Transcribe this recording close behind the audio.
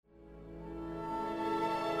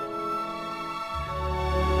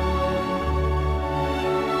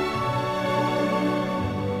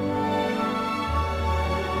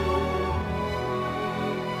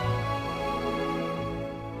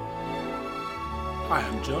Hi,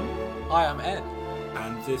 I'm John, Hi, I'm Ed.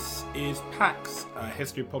 and this is PAX, a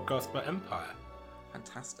history podcast about Empire.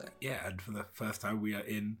 Fantastic. Yeah, and for the first time we are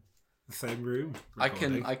in the same room I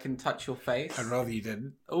recording. can touch your face. I'd rather you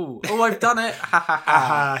didn't. Oh, I've done it. Ha ha ha.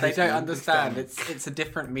 Aha, They he's don't gonna understand. understand. It's a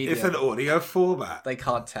different medium. It's an audio format. They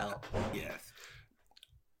can't tell. Yes.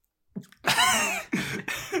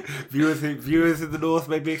 Viewers in the north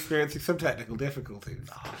may be experiencing some technical difficulties.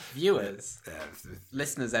 Viewers, Yeah, it's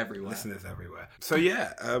listeners everywhere. listeners everywhere. So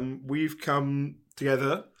yeah, we've come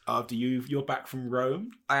together after you're back from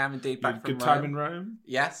Rome. I am indeed You had back a from good time Rome. in Rome.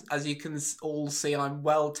 Yes, as you can all see, I'm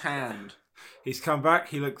well tanned. He's come back.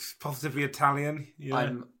 He looks positively Italian. You know?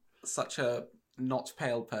 I'm such a not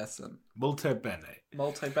pale person. Molto bene.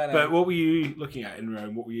 Molto bene. But what were you looking at in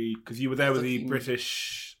Rome? What were you? Because you were there with the Looking-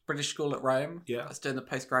 British. British school at Rome. Yeah. I was doing the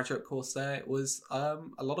postgraduate course there. It was a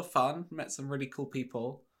lot of fun. Met some really cool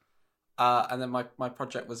people. And then my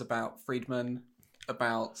project was about freedmen,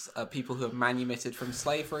 about people who have manumitted from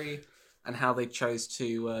slavery, and how they chose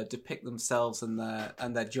to depict themselves and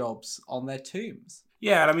their jobs on their tombs.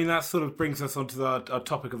 Yeah, and I mean that sort of brings us onto our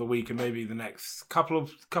topic of the week, and maybe the next couple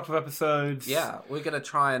of episodes. Yeah, we're gonna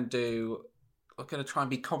try and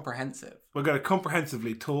be comprehensive. We're going to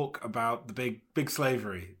comprehensively talk about the big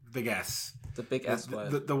slavery, big S, The big S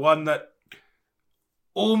word. the one that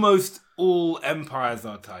almost all empires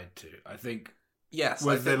are tied to. I think, Yes, I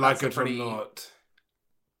whether they think like that's it a or pretty- not.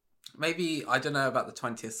 Maybe I don't know about the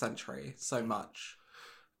 20th century so much.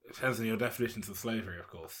 It depends on your definitions of slavery, of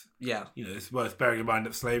course. Yeah. You know, it's worth bearing in mind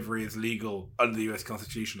that slavery is legal under the US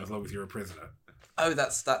Constitution as long as you're a prisoner. Oh,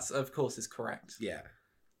 that's of course is correct. Yeah.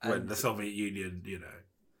 When And- the Soviet Union, you know,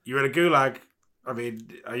 you're in a gulag. I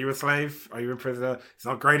mean, are you a slave? Are you a prisoner? It's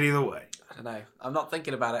not great either way. I don't know. I'm not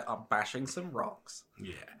thinking about it. I'm bashing some rocks.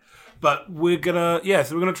 Yeah. But so we're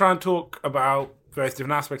gonna try and talk about various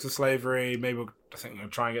different aspects of slavery. Maybe I think we're gonna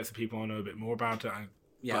try and get some people who know a bit more about it.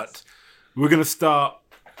 Yes. But we're gonna start,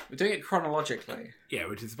 We're doing it chronologically,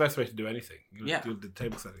 which is the best way to do anything. You Yeah. do the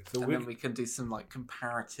table setting. So and then we can do some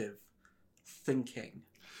comparative thinking.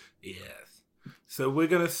 yes. So we're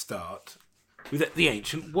gonna start with the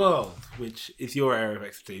ancient world, which is your area of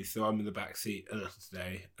expertise. So I'm in the back seat a little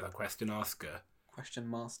today, a question asker. Question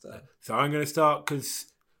master. So I'm going to start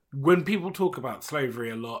because when people talk about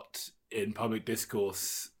slavery a lot in public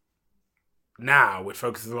discourse now, which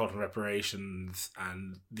focuses a lot on reparations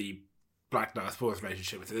and the black diaspora's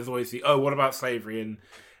relationship with it, there's always what about slavery in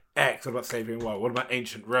X? What about slavery in Y? What about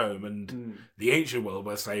ancient Rome and the ancient world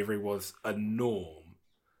where slavery was a norm?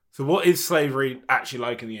 So what is slavery actually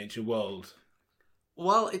like in the ancient world?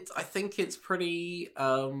 Well, I think it's pretty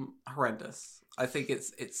horrendous. I think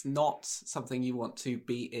it's not something you want to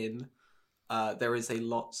be in. There is a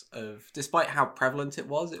lot of, despite how prevalent it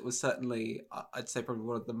was certainly, I'd say, probably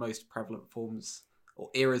one of the most prevalent forms or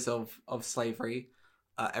eras of slavery.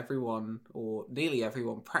 Everyone, or nearly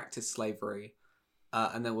everyone, practiced slavery,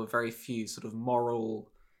 and there were very few sort of moral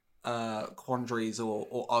quandaries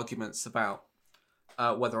or arguments about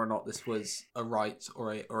whether or not this was a right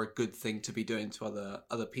or a good thing to be doing to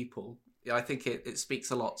other people. Yeah, I think it speaks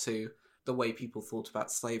a lot to the way people thought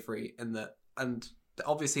about slavery, and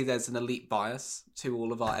obviously there's an elite bias to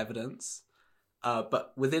all of our evidence,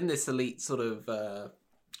 but within this elite sort of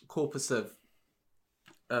corpus of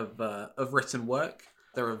written work,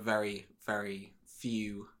 there are very, very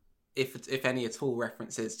few, if any at all,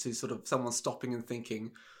 references to sort of someone stopping and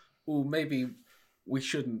thinking, "Oh, maybe we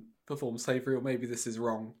shouldn't perform slavery, or maybe this is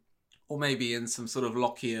wrong," or maybe in some sort of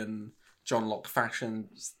Lockean, John Locke fashion,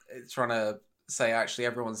 trying to say actually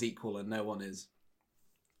everyone's equal and no one is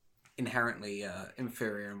inherently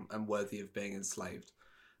inferior and worthy of being enslaved.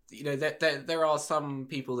 You know, there are some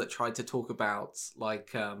people that try to talk about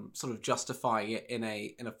sort of justifying it in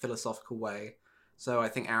a philosophical way. So I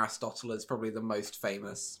think Aristotle is probably the most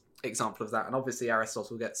famous example of that, and obviously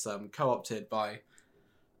Aristotle gets co-opted by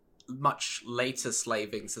much later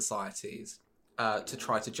slaving societies to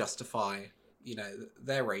try to justify,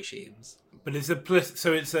 their regimes. But it's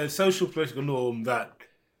a social political norm that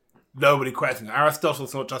nobody questions.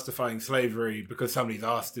 Aristotle's not justifying slavery because somebody's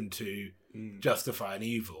asked him to justify an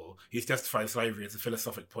evil. He's justifying slavery as a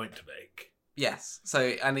philosophic point to make. Yes. So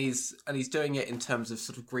and he's doing it in terms of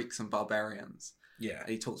sort of Greeks and barbarians. Yeah. And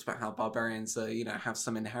he talks about how barbarians have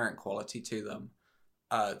some inherent quality to them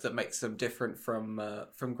that makes them different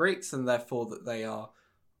from Greeks, and therefore that they are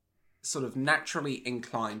sort of naturally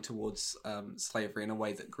inclined towards slavery in a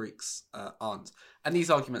way that Greeks aren't. And these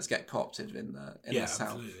arguments get co-opted in the South.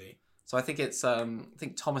 Absolutely. So I think it's I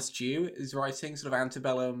think Thomas Dew is writing sort of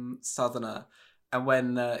antebellum Southerner, and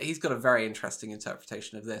when he's got a very interesting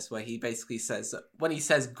interpretation of this, where he basically says that when he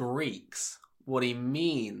says Greeks, What he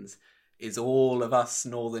means is all of us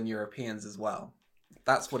Northern Europeans as well.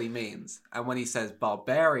 That's what he means. And when he says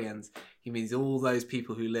barbarians, he means all those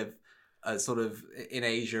people who live sort of in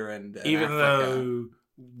Asia and Even Africa. though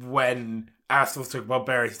when Aristotle's talking about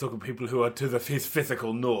barbarians, he's talking about people who are to his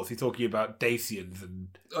physical north. He's talking about Dacians and...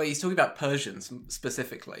 Oh, he's talking about Persians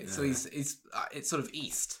specifically. Yeah. So it's sort of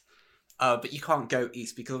east. But you can't go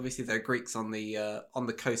east because obviously there are Greeks on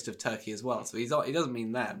the coast of Turkey as well. So he doesn't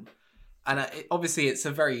mean them. And obviously it's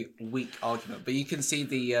a very weak argument, but you can see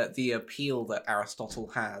the appeal that Aristotle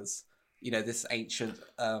has, this ancient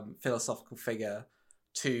philosophical figure,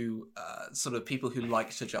 to sort of people who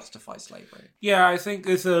like to justify slavery. Yeah, I think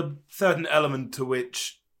there's a certain element to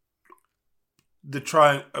which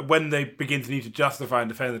when they begin to need to justify and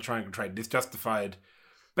defend the triangle trade, it's justified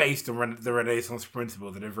based on the Renaissance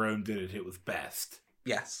principle that if Rome did it, it was best.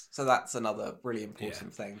 Yes, so that's another really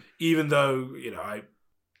important thing. Even though,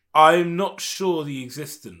 I'm not sure the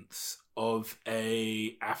existence of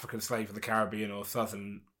a African slave in the Caribbean or the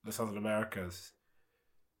Southern Americas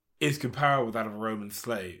is comparable with that of a Roman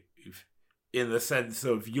slave in the sense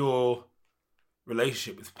of your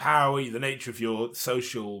relationship with power, the nature of your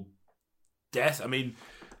social death. I mean,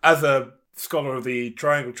 as a scholar of the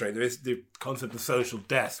triangle trade, there is the concept of social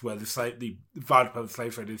death, where the vital purpose of the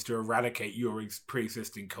slave trade is to eradicate your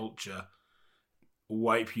pre-existing culture,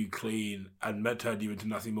 wipe you clean, and turn you into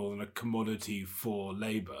nothing more than a commodity for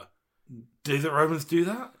labour. Did the Romans do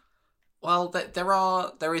that? Well,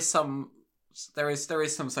 there is some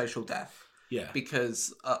social death. Yeah.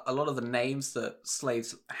 Because a lot of the names that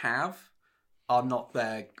slaves have are not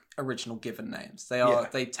their original given names.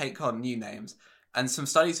 They take on new names. And some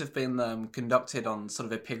studies have been conducted on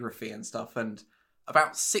sort of epigraphy and stuff, and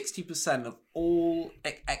about 60% of all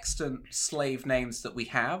extant slave names that we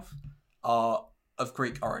have are of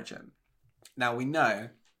Greek origin. Now, we know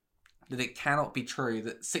that it cannot be true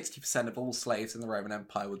that 60% of all slaves in the Roman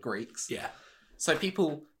Empire were Greeks. Yeah. So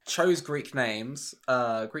people chose Greek names,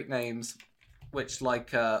 which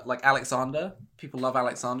like Alexander. People love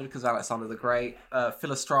Alexander because of Alexander the Great.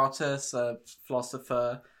 Philostratus, a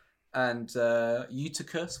philosopher, and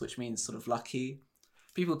Eutychus, which means sort of lucky.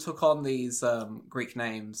 People took on these Greek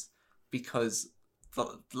names because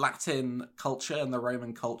the Latin culture and the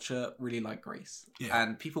Roman culture really liked Greece. Yeah.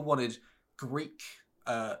 And people wanted Greek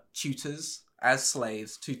tutors as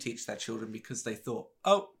slaves to teach their children because they thought,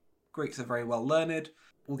 Greeks are very well learned,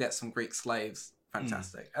 we'll get some Greek slaves.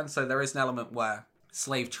 Fantastic. And so there is an element where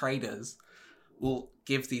slave traders will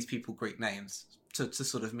give these people Greek names to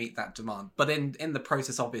sort of meet that demand. But in the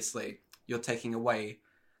process, obviously, you're taking away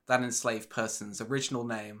that enslaved person's original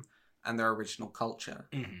name and their original culture.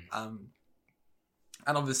 Mm-hmm.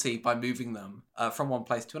 And obviously, by moving them from one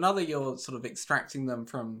place to another, you're sort of extracting them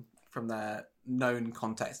from their known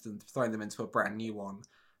context and throwing them into a brand new one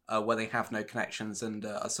where they have no connections and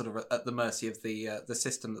are sort of at the mercy of the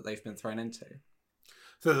system that they've been thrown into.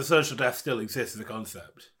 So the social death still exists as a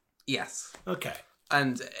concept? Yes. Okay.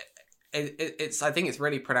 And it's I think it's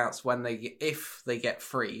really pronounced if they get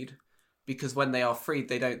freed, because when they are freed,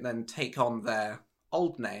 they don't then take on their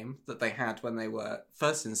old name that they had when they were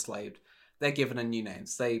first enslaved. They're given a new name.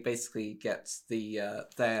 So they basically get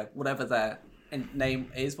their whatever their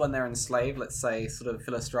name is when they're enslaved. Let's say sort of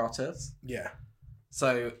Philostratus. Yeah.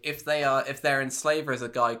 So if their enslaver is a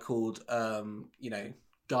guy called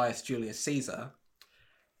Gaius Julius Caesar,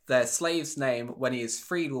 their slave's name when he is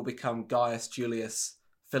freed will become Gaius Julius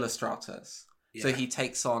Philostratus. Yeah. So he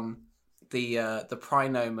takes on the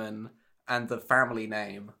praenomen and the family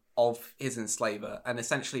name of his enslaver and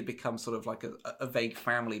essentially becomes sort of like a vague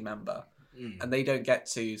family member. And they don't get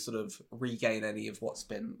to sort of regain any of what's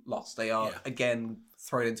been lost. They are, again,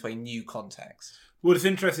 thrown into a new context. What is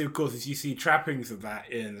interesting, of course, is you see trappings of that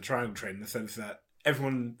in the triangle trade, in the sense that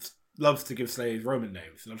everyone loves to give slaves Roman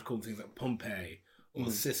names. They love to call them things like Pompey or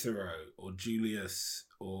Cicero or Julius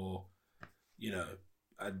or,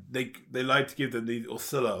 they like to give them these, or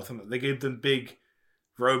Sulla or something. They give them big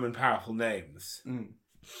Roman powerful names.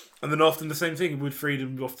 And then often the same thing with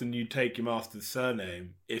freedom. Often you take your master's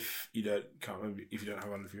surname if you don't have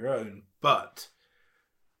one of your own. But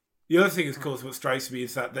the other thing, of course, what strikes me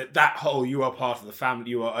is that whole you are part of the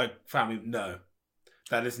family. You are a family. No,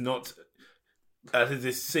 that is not. That is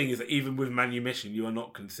this thing is that even with manumission, you are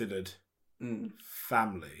not considered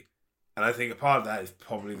family. And I think a part of that is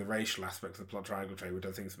probably the racial aspect of the plot triangle trade, which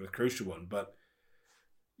I think is the most crucial one. But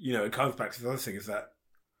it comes back to the other thing is that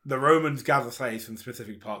the Romans gather slaves from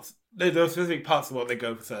specific parts. There are specific parts of what they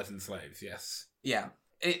go for certain slaves, yes. Yeah.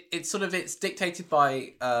 It's dictated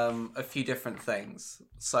by a few different things.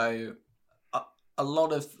 So a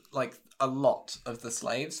a lot of the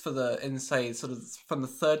slaves sort of from the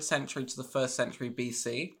 3rd century to the 1st century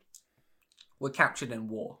BC were captured in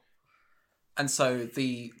war. And so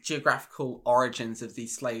the geographical origins of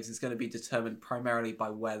these slaves is going to be determined primarily by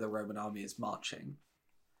where the Roman army is marching.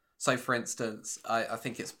 So, for instance, I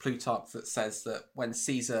think it's Plutarch that says that when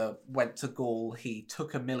Caesar went to Gaul, he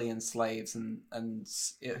took 1 million slaves and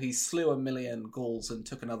he slew 1 million Gauls and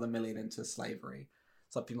took another 1 million into slavery,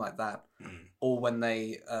 something like that. Or when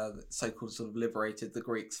they so-called sort of liberated the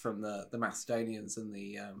Greeks from the Macedonians and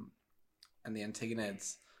the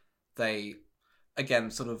Antigonids, they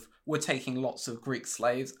again sort of were taking lots of Greek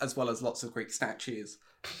slaves as well as lots of Greek statues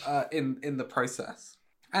in the process.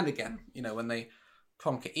 And again, when they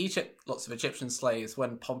conquer Egypt, lots of Egyptian slaves.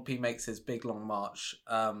 When Pompey makes his big long march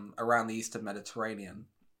around the eastern Mediterranean,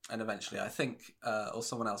 and eventually I think or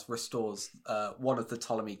someone else restores one of the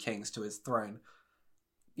Ptolemy kings to his throne,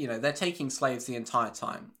 they're taking slaves the entire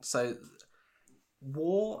time. So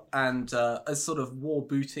war and as sort of war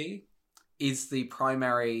booty is the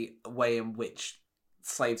primary way in which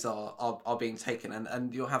slaves are being taken,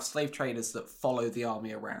 and you'll have slave traders that follow the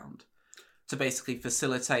army around to basically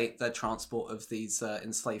facilitate the transport of these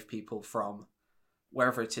enslaved people from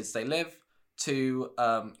wherever it is they live to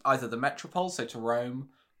either the metropole, so to Rome,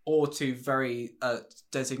 or to very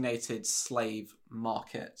designated slave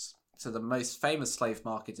markets. So the most famous slave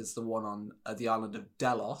market is the one on the island of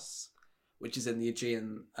Delos, which is in the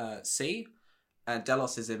Aegean Sea. And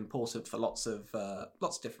Delos is important for lots of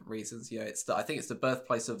different reasons. I think it's the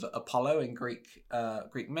birthplace of Apollo in Greek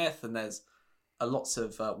myth, and there's lots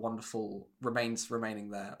of wonderful remains remaining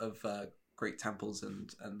there of Greek temples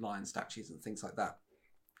and lion statues and things like that.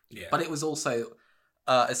 Yeah. But it was also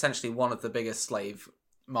essentially one of the biggest slave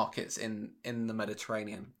markets in the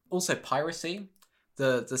Mediterranean. Also piracy.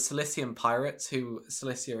 The Cilician pirates, who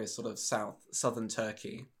Cilicia is sort of southern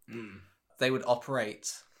Turkey, they would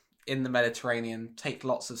operate in the Mediterranean, take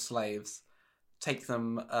lots of slaves, take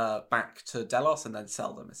them back to Delos, and then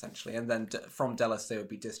sell them essentially. And then from Delos they would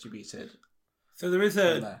be distributed. So there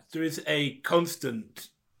is a constant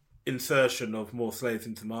insertion of more slaves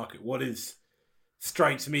into the market. What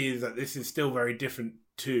strikes me is that this is still very different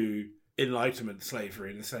to Enlightenment slavery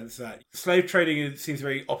in the sense that slave trading seems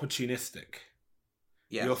very opportunistic.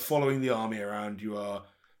 Yeah. You're following the army around, you are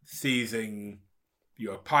seizing,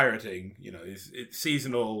 you are pirating, it's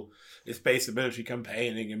seasonal, it's based on military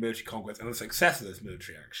campaigning and military conquest and the success of those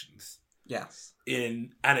military actions. Yes.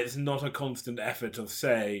 And it's not a constant effort of,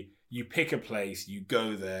 say, you pick a place, you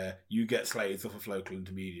go there, you get slaves off of local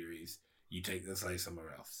intermediaries, you take the slaves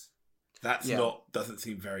somewhere else. Doesn't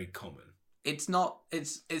seem very common. It's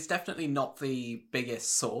definitely not the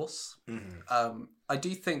biggest source. Mm-hmm. I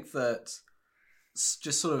do think that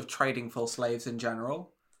just sort of trading for slaves in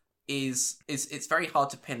general it's very hard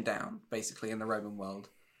to pin down basically in the Roman world,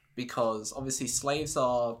 because obviously slaves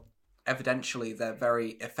are evidentially they're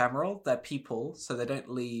very ephemeral. They're people, so they don't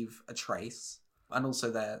leave a trace, and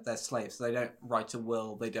also they're slaves, so they don't write a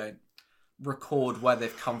will, they don't record where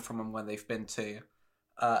they've come from and where they've been to,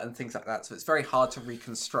 and things like that. So it's very hard to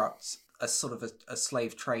reconstruct a sort of a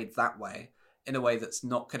slave trade that way, in a way that's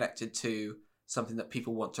not connected to something that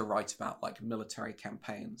people want to write about, like military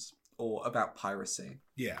campaigns or about piracy.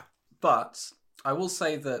 Yeah. But I will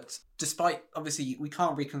say that despite, obviously, we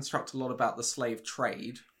can't reconstruct a lot about the slave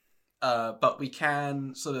trade, but we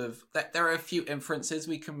can sort of, there are a few inferences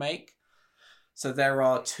we can make. So there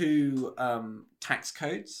are 2 tax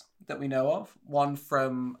codes that we know of, one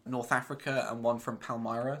from North Africa and one from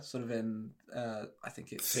Palmyra, sort of in, I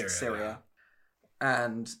think it's Syria.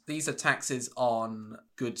 And these are taxes on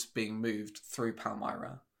goods being moved through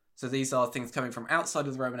Palmyra. So these are things coming from outside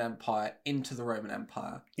of the Roman Empire into the Roman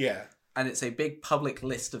Empire. Yeah. And it's a big public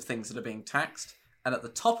list of things that are being taxed. And at the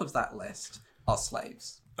top of that list are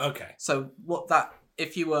slaves. Okay. So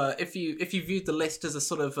if you viewed the list as a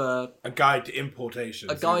sort of a guide to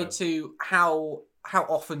importation, a guide to how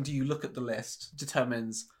often do you look at the list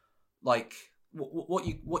determines like what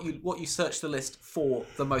you search the list for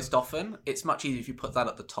the most often. It's much easier if you put that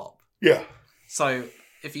at the top. Yeah. So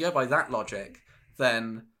if you go by that logic,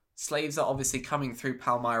 then slaves are obviously coming through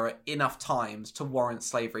Palmyra enough times to warrant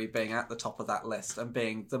slavery being at the top of that list and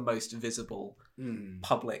being the most visible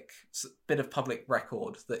public bit of public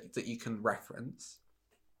record that you can reference.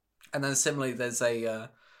 And then similarly, there's I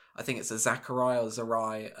think it's a Zachariah or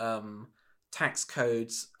Zerai tax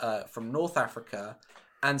codes from North Africa,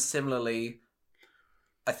 and similarly,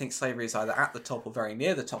 I think slavery is either at the top or very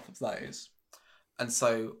near the top of those. And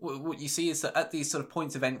so what you see is that at these sort of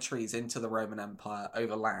points of entries into the Roman Empire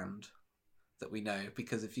over land that we know,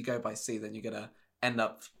 because if you go by sea, then you're going to end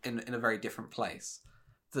up in a very different place.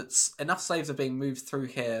 That's enough slaves are being moved through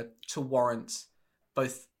here to warrant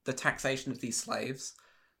both the taxation of these slaves.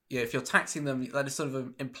 If you're taxing them, that is sort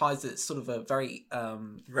of implies that it's sort of a very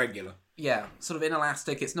regular. Yeah, sort of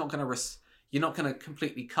inelastic. It's not going to you're not going to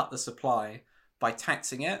completely cut the supply by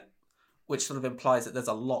taxing it, which sort of implies that there's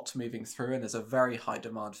a lot moving through and there's a very high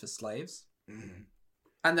demand for slaves. Mm.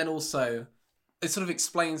 And then also, it sort of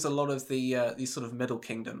explains a lot of the these sort of middle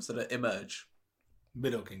kingdoms that emerge.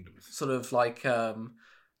 Middle kingdoms, sort of like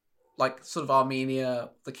sort of Armenia,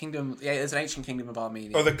 the kingdom. Yeah, there's an ancient kingdom of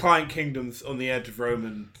Armenia. Oh, the client kingdoms on the edge of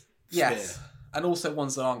Roman yes, sphere. And also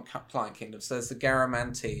ones that aren't client kingdoms. So there's the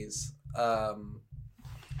Garamantes,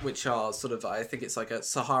 which are sort of, I think it's like a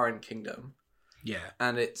Saharan kingdom. Yeah.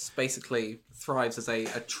 And it's basically thrives as a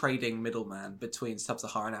trading middleman between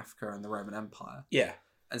sub-Saharan Africa and the Roman Empire. Yeah.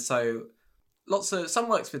 And so some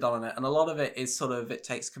work's been done on it, and a lot of it is sort of, it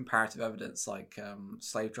takes comparative evidence, like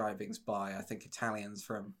slave drivings by, I think, Italians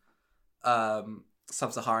from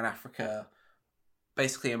sub-Saharan Africa,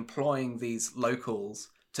 basically employing these locals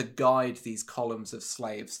to guide these columns of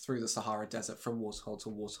slaves through the Sahara Desert from waterhole to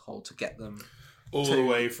waterhole to get them all the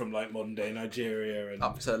way from like modern day Nigeria and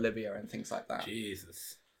up to Libya and things like that.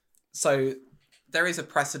 Jesus. So there is a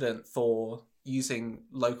precedent for using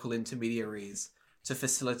local intermediaries to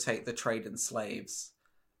facilitate the trade in slaves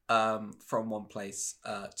from one place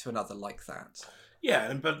to another like that.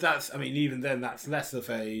 Yeah, but that's, I mean, even then, that's less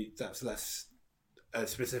a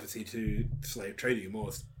specificity to slave trading and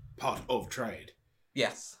more part of trade.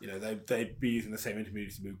 Yes. They'd be using the same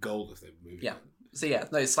intermediaries to move gold if they were moving. Yeah. So yeah,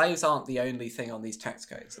 no, slaves aren't the only thing on these tax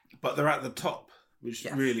codes. But they're at the top, which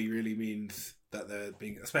really, really means that they're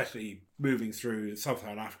being, especially moving through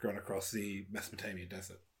sub-Saharan Africa and across the Mesopotamian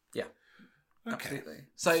desert. Yeah. Okay.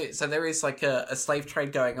 Absolutely. So there is like a slave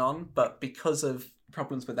trade going on, but because of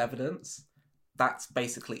problems with evidence, that's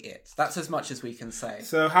basically it. That's as much as we can say.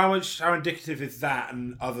 So how indicative is that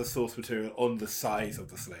and other source material on the size of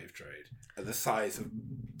the slave trade? And the size of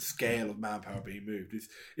scale of manpower being moved?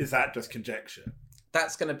 Is that just conjecture?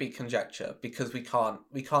 That's going to be conjecture because we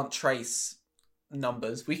can't trace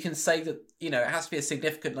numbers. We can say that, it has to be a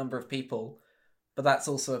significant number of people, but that's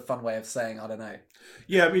also a fun way of saying, I don't know.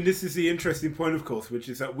 Yeah, I mean, this is the interesting point, of course, which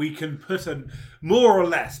is that we can more or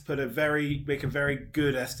less make a very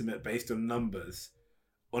good estimate based on numbers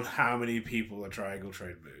on how many people a triangle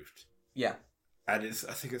trade moved. Yeah. And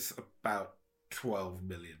I think it's about 12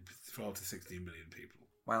 to 16 million people.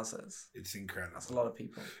 Wowzers. It's incredible. That's a lot of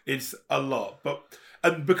people. It's a lot.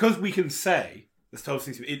 And because we can say, there's 12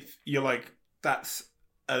 to 16, you're like, that's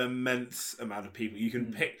an immense amount of people. You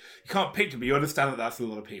can't picture, but you understand that that's a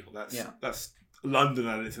lot of people. That's London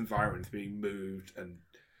and its environment being moved and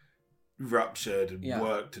ruptured and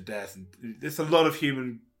worked to death. And it's a lot of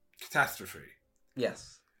human catastrophe.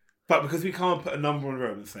 Yes. But because we can't put a number on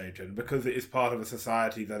Roman slave trade, because it is part of a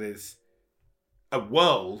society that is a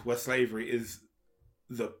world where slavery is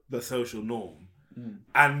the social norm,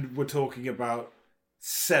 and we're talking about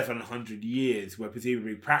 700 years where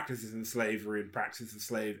presumably practices in slavery and practices of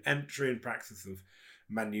slave entry and practices of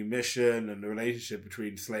manumission and the relationship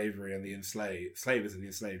between slavery and the slavers and the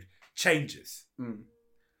enslaved changes.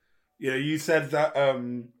 You said that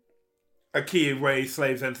a key way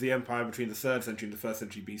slaves enter the empire between the 3rd century and the 1st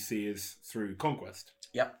century BC is through conquest.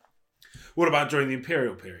 Yep. What about during the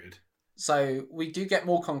imperial period? So we do get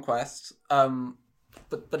more conquest,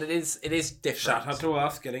 but it is different. Shout out to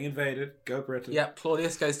us getting invaded. Go Britain. Yep,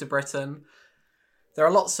 Claudius goes to Britain. There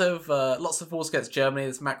are lots of wars against Germany.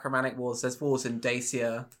 There's Macromanic wars. There's wars in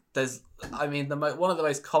Dacia. There's, one of the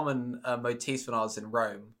most common motifs when I was in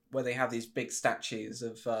Rome, where they have these big statues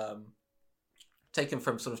of taken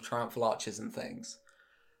from sort of triumphal arches and things.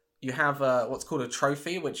 You have what's called a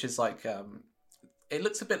trophy, which is like it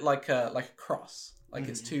looks a bit like a cross. Like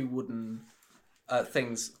it's two wooden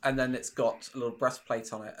things, and then it's got a little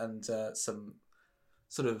breastplate on it and some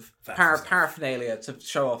sort of paraphernalia to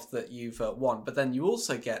show off that you've won. But then you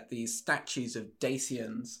also get these statues of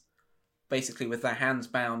Dacians, basically with their hands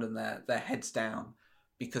bound and their heads down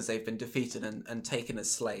because they've been defeated and taken as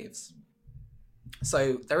slaves.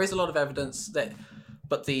 So there is a lot of evidence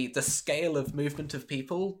but the scale of movement of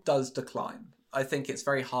people does decline. I think it's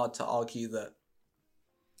very hard to argue that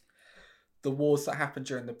the wars that happened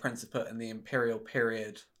during the Principate and the Imperial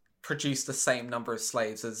period produced the same number of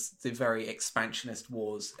slaves as the very expansionist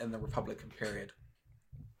wars in the Republican period.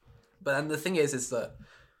 But then the thing is that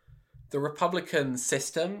the Republican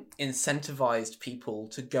system incentivized people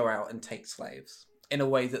to go out and take slaves in a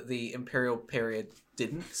way that the Imperial period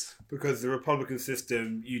didn't. Because the Republican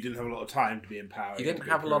system, you didn't have a lot of time to be empowered. You didn't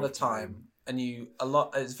have a lot of time.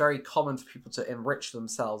 it's very common for people to enrich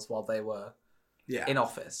themselves while they were in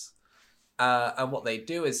office. And what they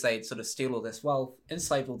do is they sort of steal all this wealth,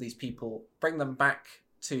 enslave all these people, bring them back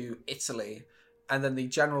to Italy, and then the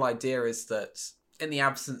general idea is that in the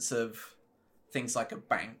absence of things like a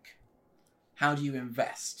bank, how do you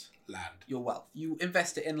invest Land. your wealth? You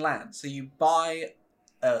invest it in land. So you buy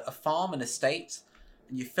a farm, an estate,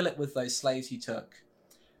 and you fill it with those slaves you took.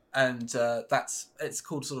 And it's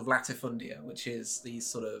called sort of latifundia, which is the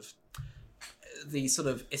sort of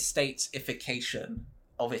estate-ification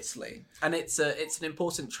of Italy. And it's an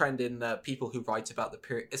important trend in people who write about the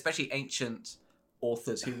period, especially ancient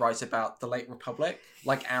authors who write about the late Republic,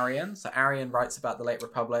 like Arrian. So Arrian writes about the late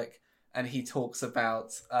Republic, and he talks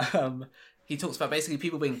about basically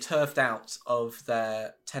people being turfed out of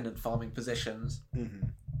their tenant farming positions,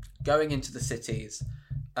 going into the cities,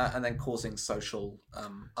 and then causing social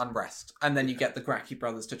unrest. And then you get the Gracchi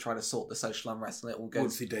brothers to try to sort the social unrest, and it all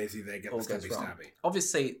goes... Whoopsie daisy, they get the stabby stabby.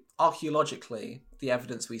 Obviously, archaeologically, the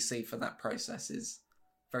evidence we see for that process is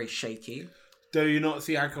very shaky. Do you not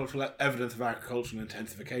see agricultural evidence of agricultural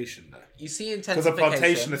intensification, though? You see intensification... Because a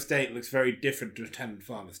plantation estate looks very different to a tenant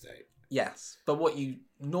farm estate. Yes, but what you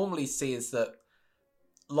normally see is that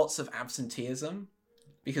lots of absenteeism,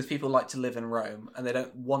 because people like to live in Rome and they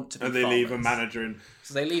don't want to be farmers. Leave a manager in.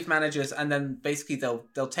 So they leave managers, and then basically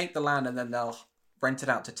they'll take the land and then they'll rent it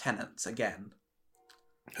out to tenants again.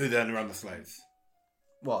 Who then run the slaves?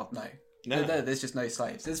 Well, no, there's just no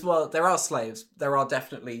slaves. There are slaves. There are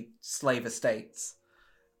definitely slave estates,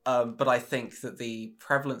 but I think that the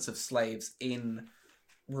prevalence of slaves in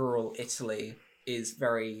rural Italy is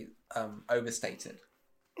very overstated.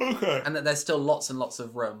 Okay. And that there's still lots and lots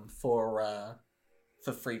of room for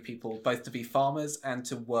free people, both to be farmers and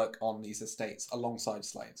to work on these estates alongside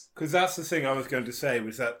slaves. Because that's the thing I was going to say,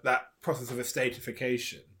 was that process of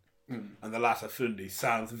estatification and the latifundi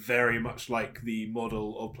sounds very much like the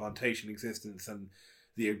model of plantation existence and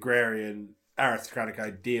the agrarian aristocratic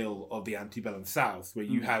ideal of the antebellum South, where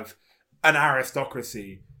you have an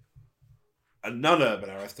aristocracy, a non-urban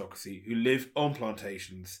aristocracy, who live on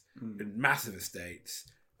plantations in massive estates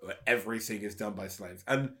where everything is done by slaves.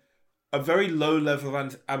 And a very low level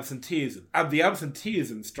of absenteeism. And the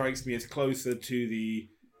absenteeism strikes me as closer to the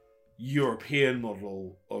European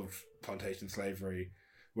model of plantation slavery,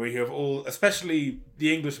 where you have especially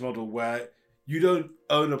the English model, where you don't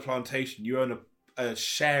own a plantation, you own a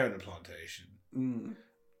share in a plantation. And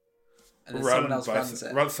then someone else runs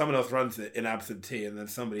it. Someone else runs it in absentee, and then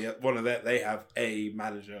they have a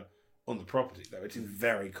manager on the property, though, which is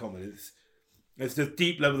very common. There's this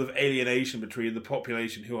deep level of alienation between the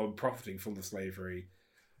population who are profiting from the slavery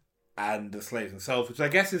and the slaves themselves, which I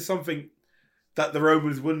guess is something that the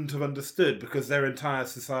Romans wouldn't have understood, because their entire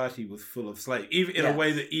society was full of slaves, even in a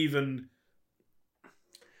way that even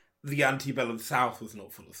the antebellum South was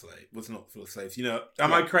not full of slaves.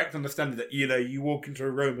 Am I correct in understanding that you walk into a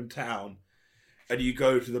Roman town and you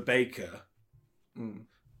go to the baker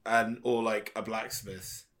or like a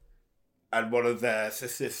blacksmith, and one of their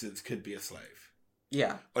assistants could be a slave.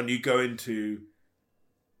 Yeah. And you go into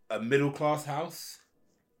a middle class house.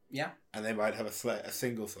 Yeah. And they might have a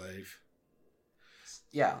single slave.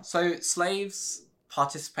 Yeah. So slaves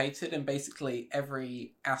participated in basically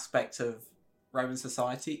every aspect of Roman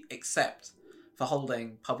society except for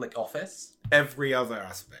holding public office. Every other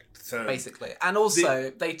aspect. So basically. And also,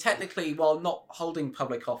 they technically, while not holding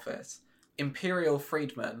public office, imperial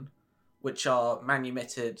freedmen, which are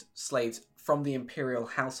manumitted slaves from the imperial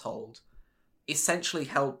household, essentially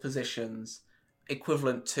held positions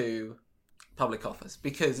equivalent to public office.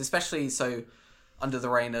 Because especially so under the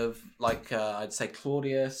reign of, I'd say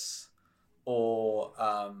Claudius or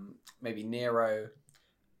maybe Nero,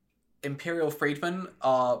 imperial freedmen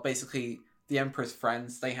are basically the emperor's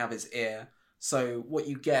friends. They have his ear. So what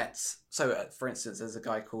you get... for instance, there's a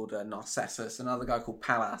guy called Narcissus, another guy called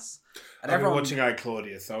Pallas. And I've been watching I,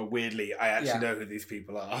 Claudius, so weirdly, I actually know who these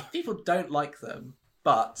people are. People don't like them,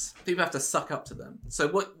 but people have to suck up to them.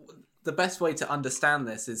 So the best way to understand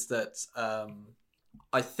this is that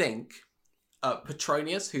I think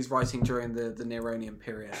Petronius, who's writing during the Neronian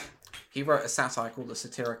period, he wrote a satire called the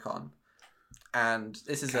Satyricon. And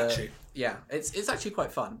this is it's actually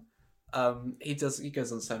quite fun. He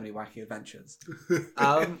goes on so many wacky adventures.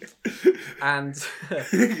 And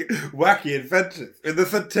wacky adventures in the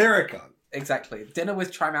Satyricon. Exactly. Dinner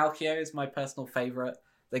with Trimalchio is my personal favourite.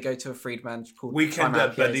 They go to a freedman called Weekend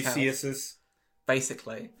at Benicius's.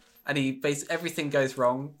 Basically. And everything goes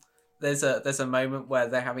wrong. There's a moment where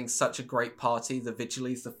they're having such a great party, the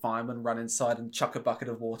Vigiles, the firemen, run inside and chuck a bucket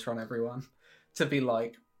of water on everyone to be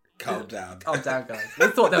like, Calm down. Calm down, guys. We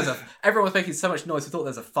thought everyone was making so much noise. We thought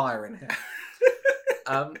there was a fire in here.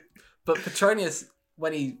 But Petronius,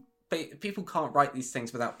 people can't write these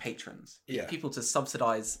things without patrons. Yeah. People to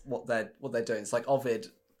subsidize what they're doing. It's like Ovid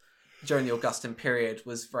during the Augustan period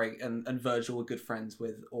was and Virgil were good friends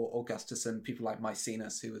with Augustus and people like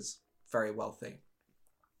Maecenas, who was very wealthy.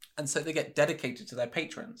 And so they get dedicated to their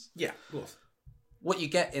patrons. Yeah, of course. What you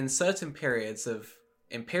get in certain periods of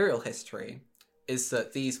imperial history is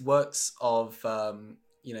that these works of,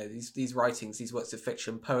 these writings, these works of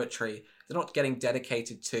fiction, poetry, they're not getting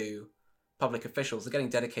dedicated to public officials. They're getting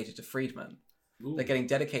dedicated to freedmen. Ooh. They're getting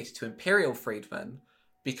dedicated to imperial freedmen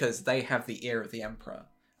because they have the ear of the emperor.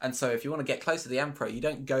 And so if you want to get close to the emperor, you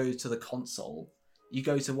don't go to the consul. You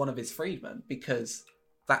go to one of his freedmen because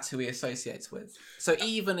that's who he associates with. So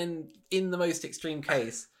even in the most extreme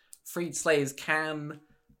case, freed slaves can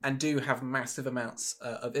and do have massive amounts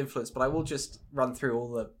of influence. But I will just run through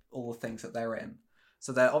all the things that they're in.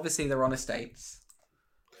 So they're on estates.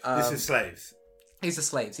 This is slaves. These are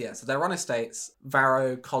slaves, yeah. So they're on estates.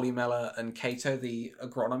 Varro, Columella, and Cato, the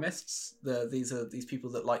agronomists. These are these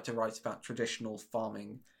people that like to write about traditional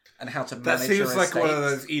farming and how to manage your That seems like estate. one of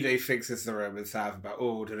those Ide fixes the Romans have about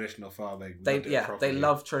traditional farming. They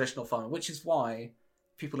love traditional farming, which is why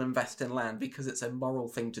people invest in land, because it's a moral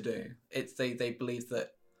thing to do. It's they believe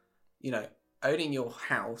that, owning your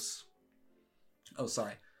house. Oh,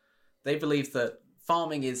 sorry. They believe that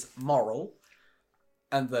farming is moral,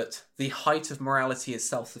 and that the height of morality is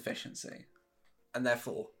self-sufficiency, and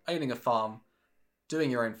therefore owning a farm,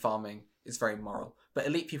 doing your own farming is very moral. But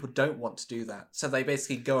elite people don't want to do that, so they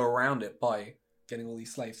basically go around it by getting all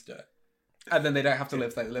these slaves to do it, and then they don't have to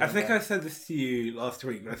live there. I think I said this to you last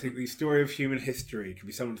week, but I think the story of human history can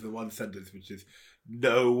be summed to the one sentence, which is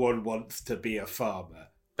no one wants to be a farmer.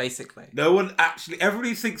 Basically. No one actually...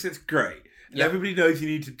 Everybody thinks it's great. And everybody knows you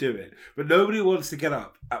need to do it. But nobody wants to get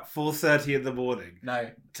up at 4:30 in the morning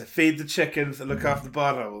to feed the chickens and look after the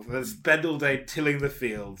barn animals and then spend all day tilling the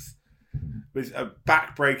fields with a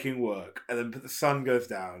back-breaking work, and then the sun goes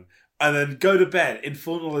down, and then go to bed in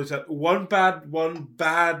full knowledge that one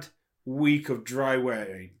bad week of dry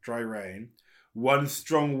rain, one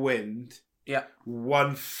strong wind,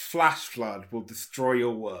 one flash flood will destroy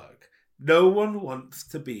your work. No one wants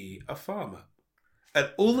to be a farmer. And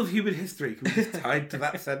all of human history can be tied to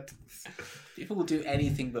that sentence. People will do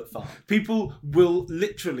anything but farm. People will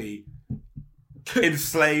literally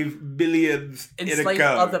enslave millions in a go.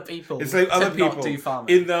 Other people. Enslave other people not do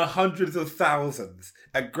farming. in the hundreds of thousands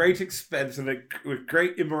at great expense and with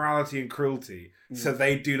great immorality and cruelty, so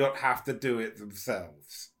they do not have to do it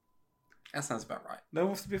themselves. That sounds about right. No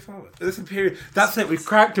one wants to be a farmer. That's it. We've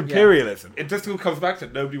cracked imperialism. It just all comes back to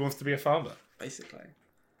nobody wants to be a farmer. Basically.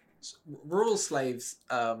 Rural slaves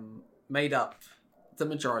made up the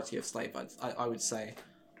majority of slaves, I would say.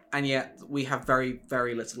 And yet we have very,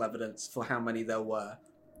 very little evidence for how many there were.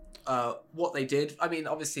 What they did, I mean,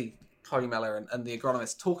 obviously, Columella and the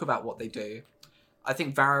agronomists talk about what they do. I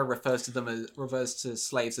think Varro refers to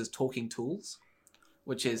slaves as talking tools,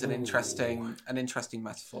 which is an interesting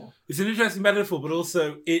metaphor. It's an interesting metaphor, but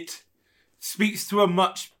also it speaks to a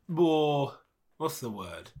much more... What's the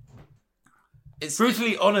word? It's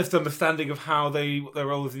brutally honest understanding of how their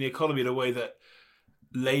role is in the economy in a way that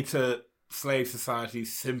later slave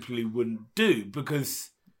societies simply wouldn't do. But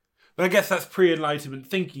I guess that's pre-Enlightenment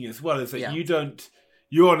thinking as well, is that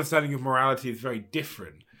your understanding of morality is very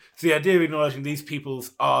different. So the idea of acknowledging these peoples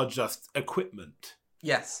are just equipment.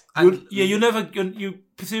 Yes. You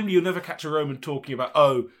presumably you'll never catch a Roman talking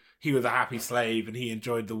about, he was a happy slave and he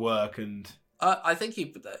enjoyed the work and... I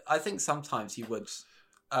think sometimes you would...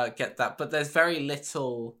 get that, but there's very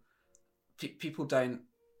little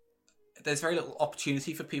there's very little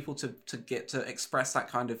opportunity for people to get to express that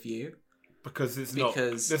kind of view because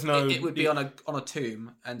it would be on a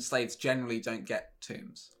tomb, and slaves generally don't get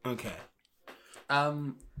tombs. Okay.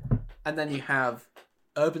 And then you have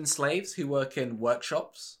urban slaves who work in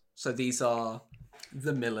workshops. So these are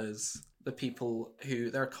the millers, the people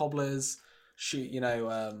there are cobblers,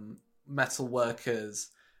 metal workers,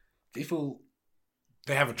 people.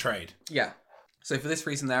 They have a trade. Yeah. So for this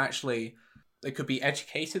reason, they could be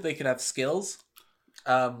educated, they could have skills,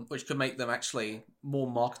 which could make them actually more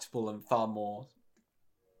marketable and far more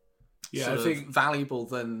valuable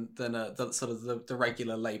than the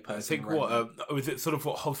regular layperson. I think was it sort of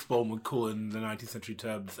what Hobsbawm would call in the 19th century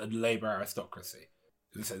terms a labour aristocracy.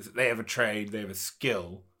 In the sense that they have a trade, they have a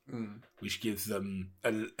skill, which gives them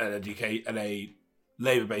a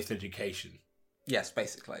labour-based education. Yes,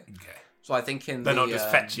 basically. Okay. So I think they're not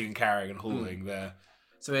just fetching and carrying and hauling.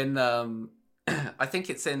 So in I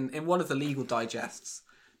think it's in one of the legal digests,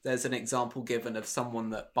 there's an example given of someone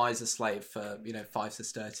that buys a slave for 5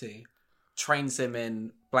 sestertii, trains him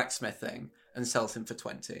in blacksmithing, and sells him for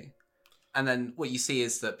 20. And then what you see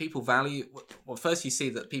is that people value. Well, first you see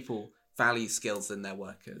that people value skills in their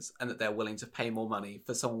workers, and that they're willing to pay more money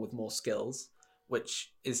for someone with more skills,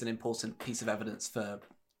 which is an important piece of evidence for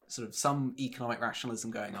sort of some economic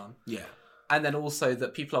rationalism going on. Yeah. And then also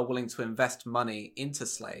that people are willing to invest money into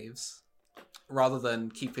slaves rather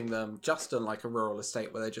than keeping them just on like a rural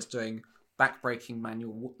estate where they're just doing backbreaking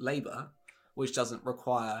manual labor, which doesn't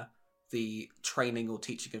require the training or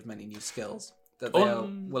teaching of many new skills, that they are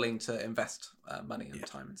willing to invest money and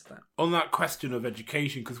time into that. On that question of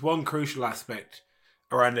education, because one crucial aspect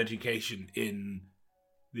around education in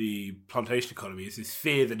the plantation economy is this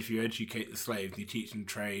fear that if you educate the slaves, you teach them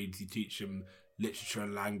trades, you teach them literature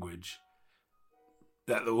and language,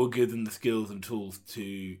 that will give them the skills and tools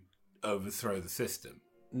to overthrow the system.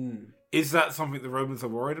 Is that something the Romans are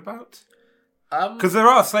worried about? Because there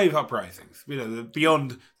are slave uprisings,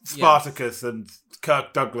 beyond Spartacus and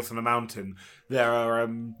Kirk Douglas on a mountain. There are,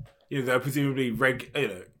 there are presumably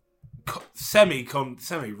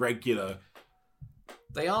semi-regular.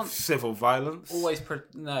 They aren't civil violence. Always,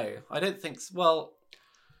 no, I don't think. Well,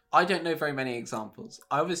 I don't know very many examples.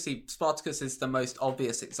 Obviously, Spartacus is the most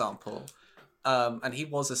obvious example, and he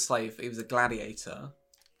was a slave. He was a gladiator,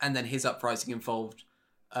 and then his uprising involved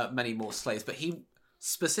many more slaves. But he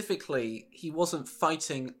wasn't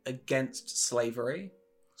fighting against slavery.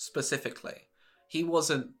 Specifically, he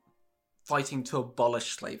wasn't fighting to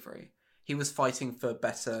abolish slavery. He was fighting for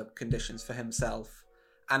better conditions for himself,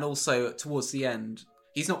 and also towards the end.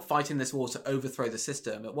 He's not fighting this war to overthrow the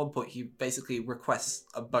system. At one point, he basically requests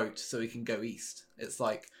a boat so he can go east. It's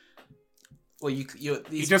like, well, he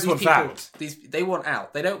just wants out. They want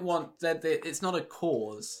out. They don't want. It's not a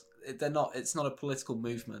cause. It's not a political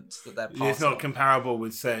movement that they're part of. It's not comparable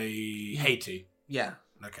with, say, Haiti. Yeah.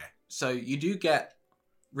 Okay. So you do get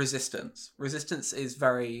resistance. Resistance is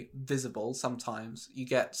very visible sometimes. You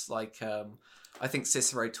get like, I think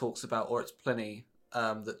Cicero talks about, or it's Pliny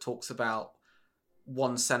that talks about.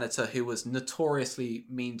 One senator who was notoriously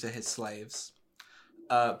mean to his slaves,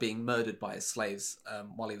 being murdered by his slaves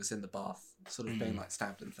while he was in the bath, sort of being like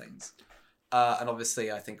stabbed and things. And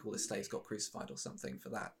obviously, I think all his slaves got crucified or something for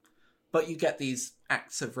that. But you get these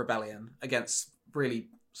acts of rebellion against really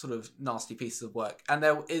sort of nasty pieces of work. And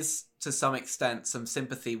there is, to some extent, some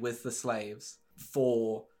sympathy with the slaves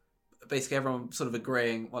for basically everyone sort of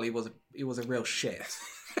agreeing, well, he was a real shit.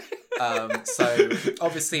 So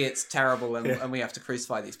obviously it's terrible and we have to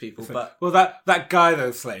crucify these people. But that guy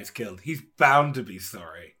those slaves killed, he's bound to be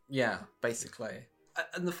sorry. Yeah, basically.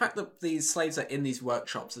 And the fact that these slaves are in these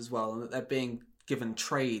workshops as well and that they're being given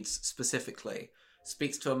trades specifically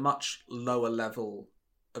speaks to a much lower level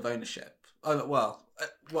of ownership. Lower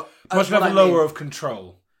of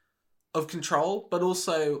control. Of control, but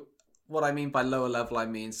also what I mean by lower level, I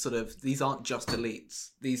mean sort of these aren't just elites.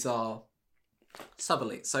 These are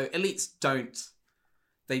sub-elites. So elites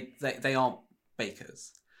they aren't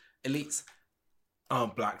bakers. Elites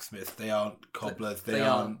aren't blacksmiths. They aren't cobblers. They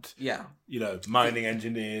aren't mining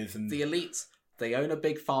engineers. And the elites, they own a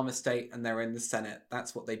big farm estate and they're in the Senate.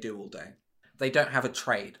 That's what they do all day. They don't have a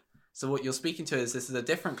trade. So what you're speaking to is this is a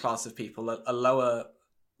different class of people, a lower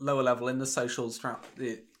level in the social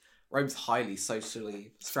Rome's highly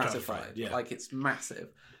socially stratified. Yeah. Like it's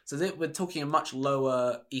massive. So we're talking a much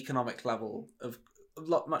lower economic level of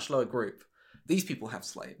much lower group. These people have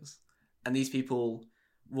slaves, and these people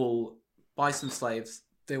will buy some slaves.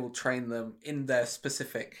 They will train them in their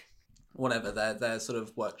specific, whatever their sort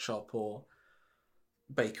of workshop or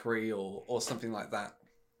bakery or something like that.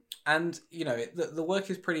 And the work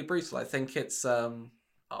is pretty brutal. I think it's I've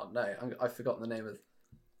forgotten the name of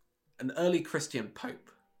an early Christian pope.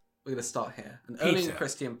 We're going to start here. An early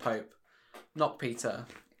Christian pope, not Peter.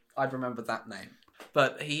 I'd remember that name.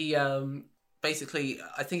 But he basically,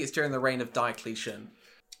 I think it's during the reign of Diocletian,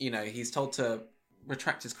 he's told to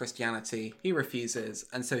retract his Christianity. He refuses.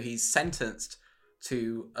 And so he's sentenced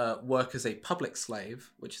to work as a public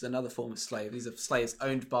slave, which is another form of slave. These are slaves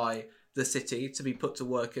owned by the city to be put to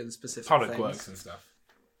work in specific public things. Works and stuff.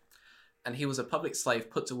 And he was a public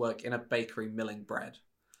slave put to work in a bakery milling bread.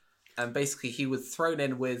 And basically he was thrown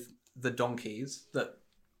in with the donkeys that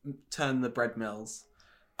turn the bread mills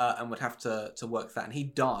and would have to work that. And he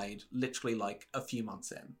died literally like a few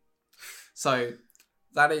months in. So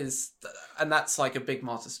that's like a big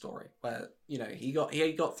martyr story where, he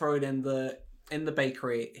got thrown in the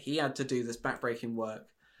bakery. He had to do this backbreaking work.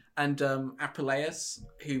 And Apuleius,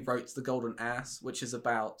 who wrote The Golden Ass, which is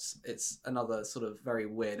it's another sort of very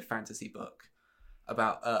weird fantasy book.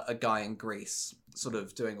 about a guy in Greece sort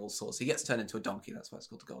of doing all sorts. He gets turned into a donkey. That's why it's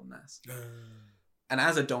called the Golden Ass. And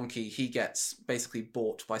as a donkey, he gets basically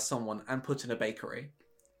bought by someone and put in a bakery.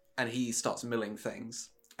 And he starts milling things.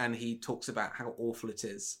 And he talks about how awful it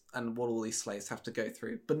is and what all these slaves have to go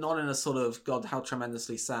through. But not in a sort of, God, how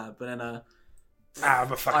tremendously sad, but in a...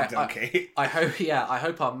 I'm a fucking donkey. I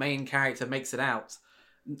hope our main character makes it out.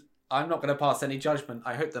 I'm not going to pass any judgment.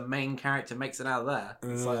 I hope the main character makes it out of there.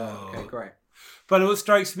 It's like, okay, great. But what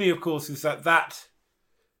strikes me, of course, is that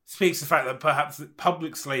speaks to the fact that perhaps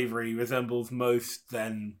public slavery resembles most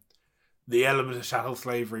then the element of chattel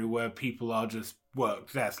slavery where people are just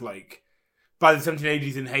worked. That's like, by the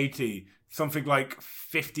 1780s in Haiti, something like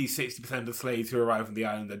 50-60% of slaves who arrive on the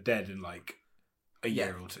island are dead in like a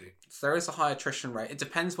year or two. So there is a high attrition rate. It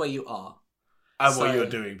depends where you are. And what you're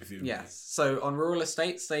doing, presumably. Yes. So on rural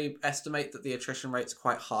estates, they estimate that the attrition rate's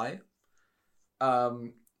quite high.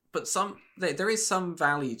 But there is some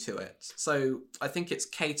value to it. So I think it's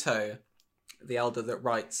Cato, the elder, that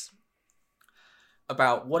writes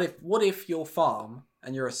about what if your farm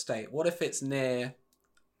and your estate, what if it's near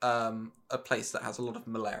a place that has a lot of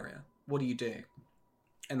malaria? What do you do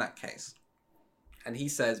in that case? And he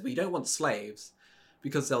says, well, you don't want slaves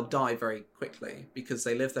because they'll die very quickly because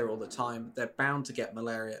they live there all the time. They're bound to get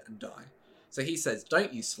malaria and die. So he says,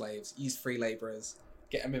 don't use slaves, use free labourers.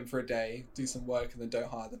 Get them in for a day, do some work, and then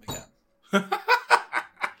don't hire them again.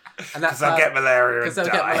 And that's they'll get malaria and die.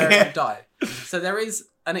 Get malaria and die. So there is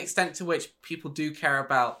an extent to which people do care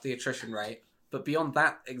about the attrition rate, but beyond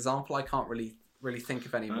that example, I can't really think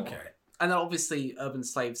of any more. Okay. And then obviously, urban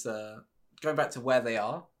slaves are going back to where they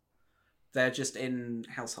are. They're just in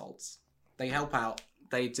households. They help out.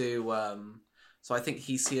 They do. So I think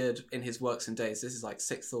Hesiod, in his Works and Days, this is like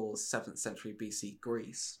 6th or 7th century BC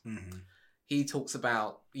Greece. Mm-hmm. He talks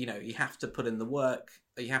about, you have to put in the work,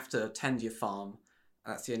 you have to tend your farm.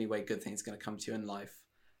 That's the only way good things are going to come to you in life.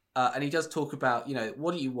 And he does talk about,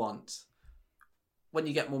 what do you want? When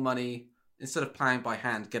you get more money, instead of ploughing by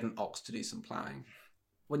hand, get an ox to do some ploughing.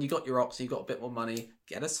 When you got your ox and you got a bit more money,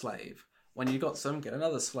 get a slave. When you got some, get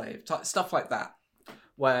another slave. Stuff like that,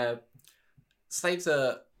 where slaves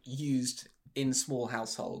are used in small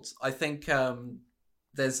households. I think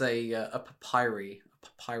there's a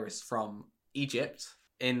papyrus from Egypt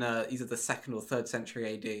in either the 2nd or 3rd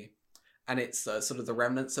century AD. And it's sort of the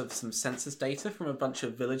remnants of some census data from a bunch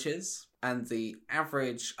of villages. And the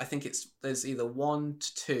average, I think there's either 1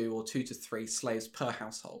 to 2 or 2 to 3 slaves per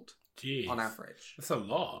household. Jeez. On average. That's a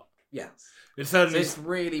lot. Yes. It's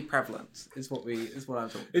really prevalent, is what I'm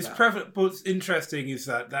talking about. It's prevalent, but what's interesting is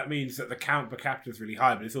that means that the count per capita is really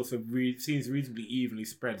high, but it's also seems reasonably evenly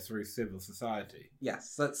spread through civil society.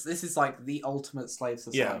 Yes, this is like the ultimate slave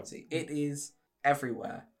society. Yeah. It is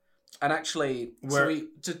everywhere. And actually,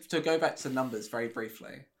 to go back to the numbers very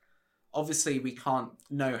briefly, obviously we can't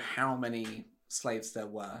know how many slaves there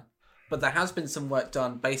were, but there has been some work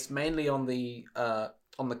done based mainly on the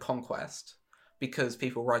conquest, because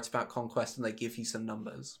people write about conquest and they give you some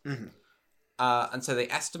numbers. Mm-hmm. And so they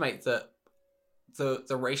estimate that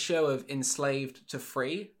the ratio of enslaved to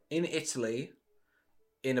free in Italy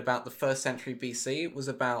in about the 1st century BC was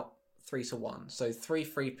about 3 to 1. So 3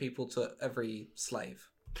 free people to every slave.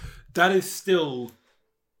 That is still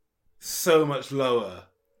so much lower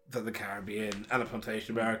than the Caribbean and the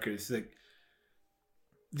plantation Americas.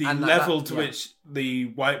 The level to which the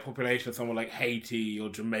white population of someone like Haiti or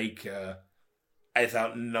Jamaica is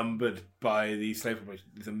outnumbered by the slave population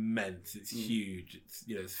is immense. It's huge. It's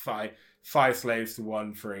it's five slaves to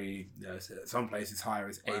 1 free. Some places higher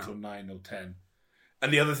as 8 or 9 or 10.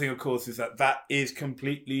 And the other thing, of course, is that is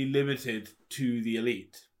completely limited to the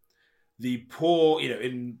elite. The poor,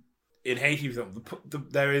 in Haiti, for example,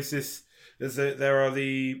 there are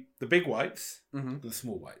the big whites, mm-hmm. the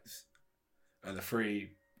small whites, and the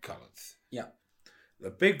free colours. Yeah,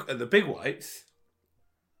 the big whites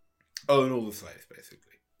own all the slaves,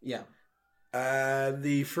 basically. Yeah,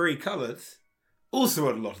 the free colours also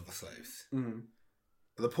own a lot of the slaves. Mm-hmm.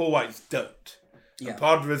 The poor whites don't. Yeah. And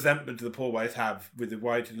part of the resentment the poor whites have with the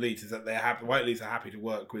white elite is that the white elites are happy to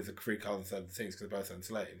work with the free colours and things because they both own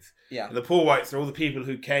slaves. Yeah. And the poor whites are all the people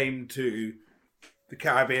who came to the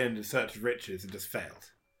Caribbean in search of riches and just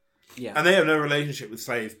failed. Yeah. And they have no relationship with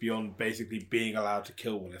slaves beyond basically being allowed to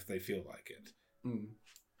kill one if they feel like it. Mm.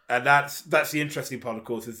 And that's the interesting part, of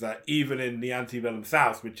course, is that even in the antebellum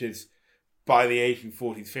South, which is by the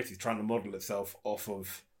 1840s, 50s, trying to model itself off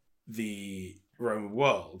of the Roman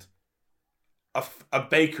world, a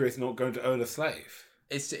baker is not going to own a slave.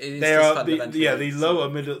 The lower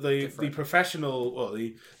middle, the professional, or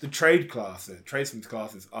the tradesmen's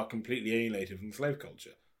classes are completely alienated from slave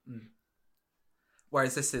culture. Mm.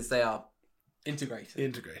 Whereas they are integrated.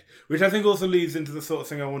 Integrate. Which I think also leads into the sort of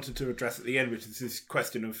thing I wanted to address at the end, which is this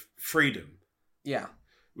question of freedom. Yeah.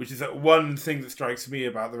 Which is that one thing that strikes me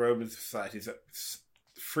about the Roman society is that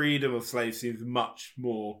freedom of slaves seems much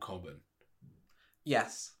more common.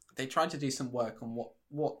 Yes. They tried to do some work on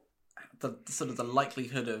what the sort of the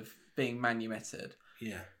likelihood of being manumitted.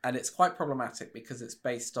 Yeah. And it's quite problematic because it's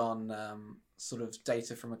based on sort of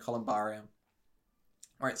data from a columbarium,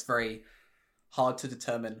 where it's very hard to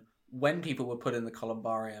determine when people were put in the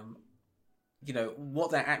columbarium,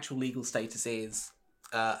 what their actual legal status is,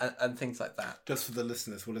 and things like that. Just for the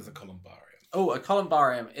listeners, what is a columbarium? Oh, a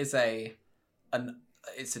columbarium is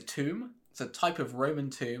it's a tomb. It's a type of Roman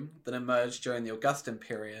tomb that emerged during the Augustan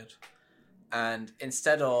period, and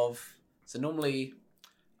instead of normally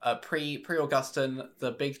pre-Augustan,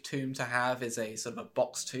 the big tomb to have is a sort of a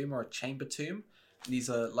box tomb or a chamber tomb. These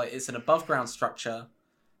are it's an above ground structure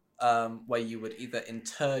where you would either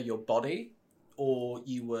inter your body, or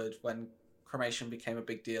you would, when cremation became a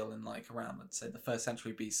big deal in around, let's say, the 1st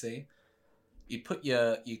century BC, you'd put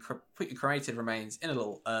your cremated remains in a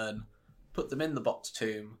little urn, put them in the box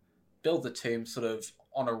tomb, build the tomb sort of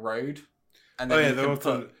on a road, and then you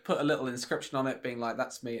can put a little inscription on it being like,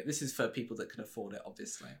 that's me. This is for people that can afford it,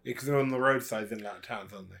 obviously. Yeah, because they're on the roadsides in a lot of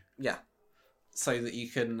towns, aren't they? Yeah. So that you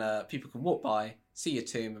can people can walk by, see your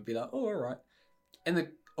tomb, and be like, oh, all right. In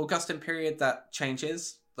the Augustan period, that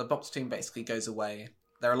changes. The box tomb basically goes away.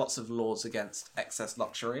 There are lots of laws against excess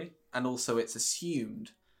luxury, and also it's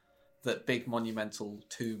assumed that big monumental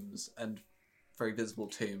tombs and very visible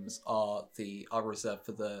tombs are reserved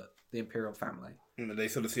for the imperial family. And they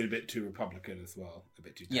sort of seem a bit too republican as well, a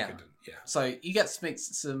bit too decadent. Yeah. So you get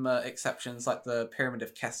some exceptions, like the Pyramid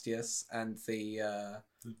of Cestius and the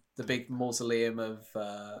big mausoleum of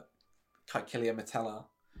Caecilia Metella.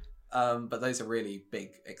 But those are really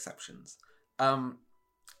big exceptions.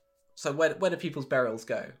 So where do people's burials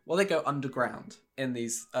go? Well, they go underground in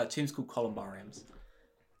these tombs called columbariums.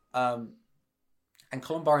 And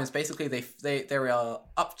columbariums, basically, they are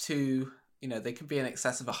up to, they can be in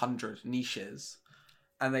excess of 100 niches.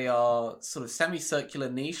 And they are sort of semicircular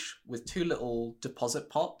niche with 2 little deposit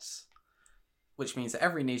pots, which means that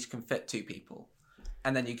every niche can fit 2 people.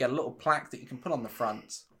 And then you get a little plaque that you can put on the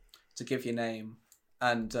front to give your name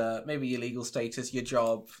and maybe your legal status, your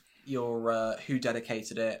job, your who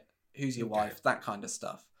dedicated it, who's your wife, that kind of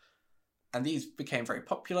stuff. And these became very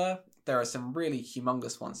popular. There are some really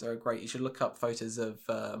humongous ones that are great. You should look up photos of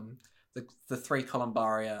the 3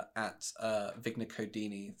 columbaria at Vigna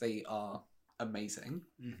Codini. They are amazing.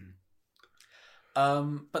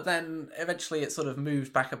 Mm-hmm. But then eventually it sort of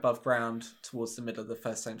moved back above ground towards the middle of the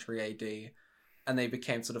 1st century AD, and they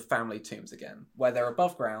became sort of family tombs again, where they're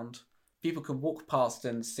above ground. People can walk past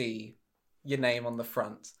and see your name on the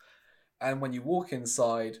front. And when you walk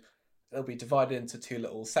inside, they'll be divided into 2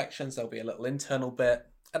 little sections. There'll be a little internal bit,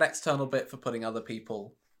 an external bit for putting other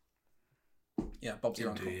people. Yeah, Bob's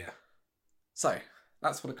your uncle. Yeah. So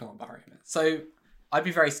that's what a columbarium is. So I'd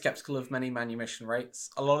be very skeptical of many manumission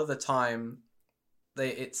rates. A lot of the time,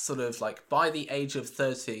 it's sort of like by the age of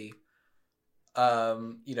 30,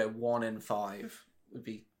 1 in 5 would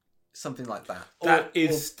be something like that. That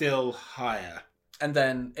is still higher. And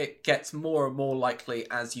then it gets more and more likely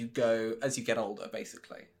as you get older,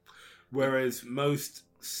 basically. Whereas most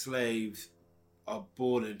slaves are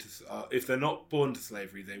born into, if they're not born to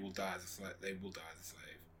slavery, they will die as a slave.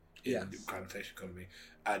 In the plantation economy,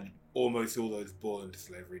 and almost all those born into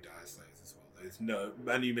slavery die as slaves as well. There's no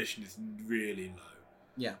manumission is really low.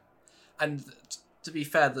 Yeah, and to be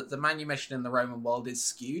fair, that the manumission in the Roman world is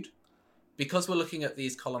skewed because we're looking at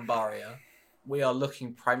these columbaria. We are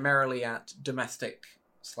looking primarily at domestic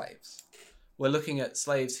slaves. We're looking at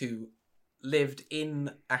slaves who lived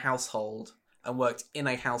in a household and worked in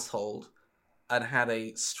a household and had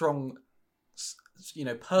a strong,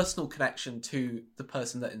 personal connection to the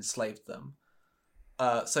person that enslaved them.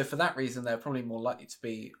 So for that reason, they're probably more likely to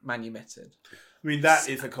be manumitted. I mean, that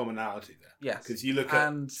is a commonality there. Yes. Because you look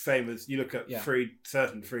at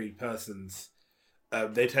certain freed persons,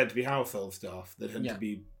 they tend to be household staff. They tend to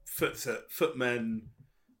be footmen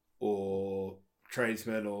or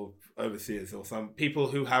tradesmen or overseers or some people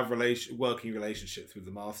who have working relationships with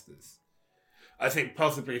the masters. I think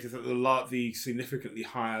possibly it is that the significantly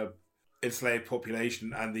higher enslaved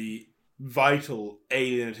population and the vital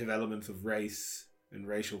alienative elements of race and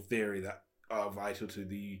racial theory that are vital to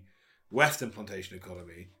the Western plantation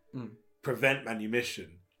economy prevent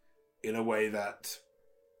manumission in a way that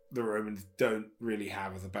the Romans don't really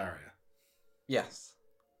have as a barrier. Yes,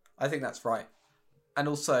 I think that's right. And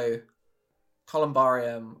also,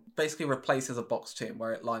 columbarium basically replaces a box tomb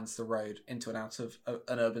where it lines the road into and out of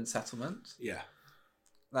an urban settlement. Yeah.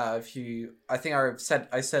 Now, I think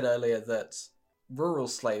I said earlier that rural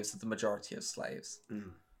slaves are the majority of slaves,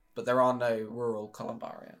 but there are no rural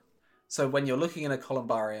columbaria. So when you're looking in a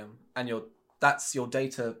columbarium and that's your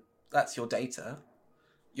data,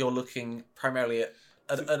 you're looking primarily at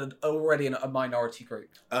already a minority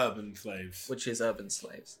group, Urban slaves, which is urban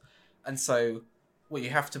slaves. And so what you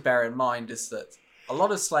have to bear in mind is that a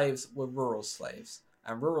lot of slaves were rural slaves.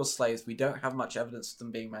 And rural slaves, we don't have much evidence of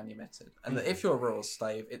them being manumitted. And that if you're a rural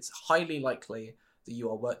slave, it's highly likely that you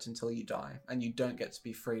are worked until you die, and you don't get to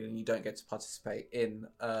be freed, and you don't get to participate in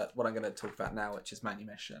what I'm going to talk about now, which is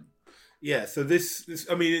manumission. Yeah, so this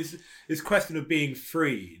question of being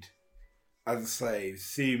freed as a slave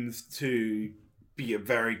seems to be a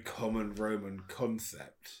very common Roman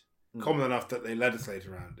concept. Common enough that they legislate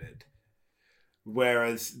around it.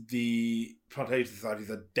 Whereas the plantation societies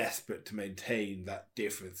are desperate to maintain that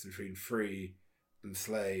difference between free and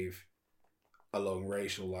slave along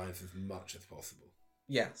racial lines as much as possible.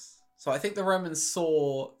 Yes. So I think the Romans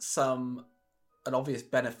saw an obvious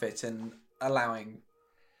benefit in allowing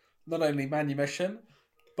not only manumission,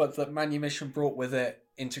 but that manumission brought with it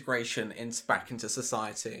integration back into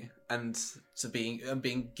society and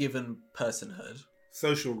being given personhood.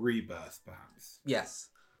 Social rebirth, perhaps. Yes.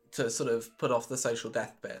 To sort of put off the social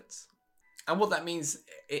death bit. And what that means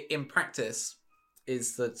in practice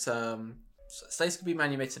is that slaves could be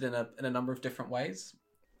manumitted in a number of different ways.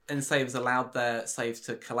 Enslavers allowed their slaves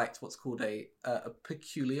to collect what's called a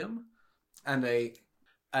peculium. And a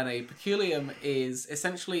peculium is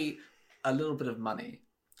essentially a little bit of money.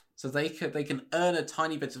 So they can earn a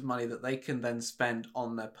tiny bit of money that they can then spend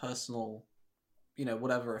on their personal,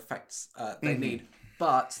 whatever effects they need.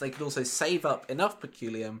 But they could also save up enough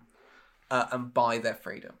peculium and buy their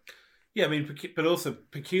freedom. Yeah, I mean, but also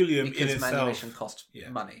peculium because in itself... manumission cost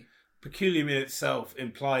money. Peculium in itself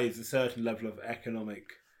implies a certain level of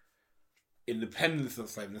economic independence of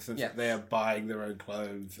slaves, in the sense that they are buying their own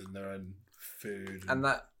clothes and their own food. And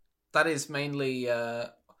that is mainly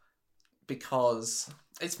because...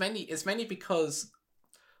 It's mainly because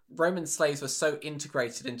Roman slaves were so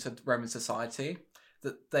integrated into Roman society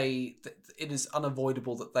that it is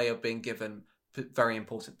unavoidable that they are being given very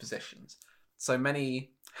important positions. So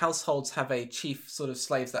many households have a chief sort of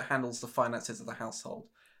slave that handles the finances of the household.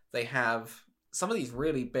 They have some of these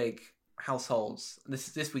really big households.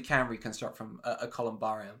 This we can reconstruct from a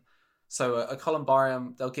columbarium. So a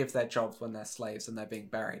columbarium, they'll give their jobs when they're slaves and they're being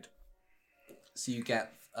buried. So you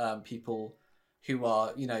get people who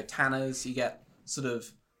are, tanners. You get sort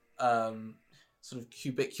of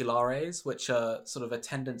cubiculares, which are sort of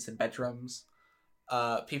attendants in bedrooms,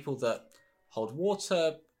 people that hold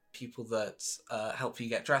water, people that help you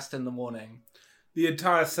get dressed in the morning. The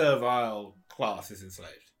entire servile class is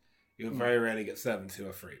enslaved. You'll very rarely get servants who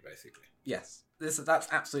are free, basically. Yes, that's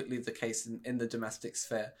absolutely the case in the domestic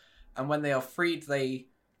sphere. And when they are freed, they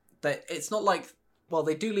it's not like, well,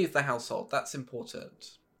 they do leave the household. That's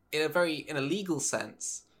important. In a legal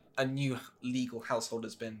sense, a new legal household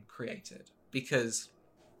has been created. Because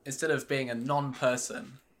instead of being a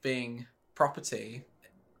non-person, being property,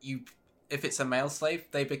 if it's a male slave,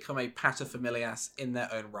 they become a paterfamilias in their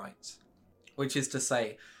own right. Which is to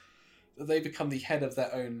say, they become the head of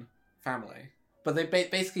their own family. But they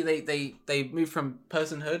basically move from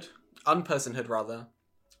unpersonhood rather,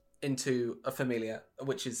 into a familia,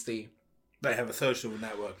 which is the... They have a social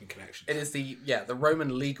network and connection. It is the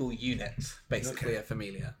Roman legal unit, basically, a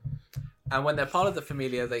familia. And when they're part of the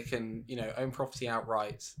familia, they can, own property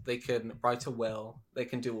outright. They can write a will. They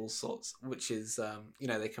can do all sorts, which is,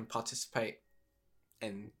 they can participate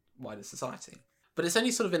in wider society. But it's only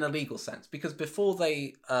sort of in a legal sense, because before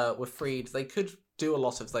they were freed, they could do a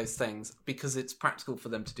lot of those things because it's practical for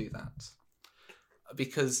them to do that.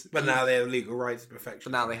 But now they have legal rights of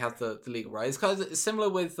perfection. But now they have the legal rights. It's similar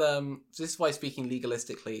with... this is why speaking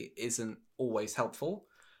legalistically isn't always helpful.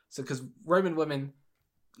 So because Roman women,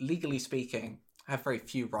 legally speaking, have very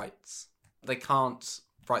few rights. They can't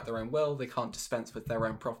write their own will. They can't dispense with their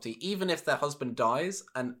own property. Even if their husband dies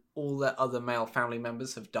and all their other male family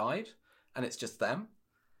members have died and it's just them,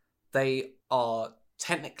 they are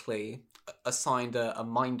technically assigned a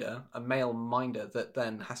male minder that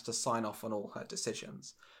then has to sign off on all her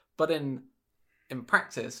decisions. But in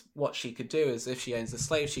practice, what she could do is, if she owns a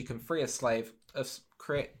slave, she can free a slave,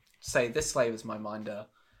 say this slave is my minder,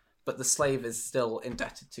 but the slave is still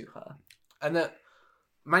indebted to her. And that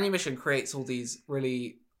manumission creates all these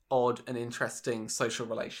really odd and interesting social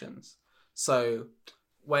relations. So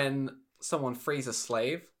when someone frees a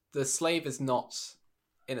slave, the slave is not,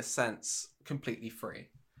 in a sense, completely free.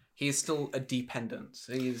 He is still a dependent.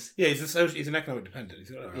 He's he's an economic dependent.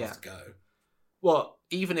 He's got nowhere else to go. Well,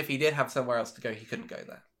 even if he did have somewhere else to go, he couldn't go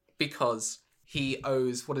there because he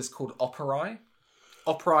owes what is called operae.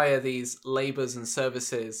 Operae are these labours and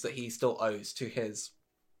services that he still owes to his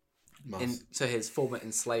former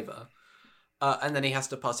enslaver. And then he has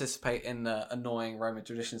to participate in annoying Roman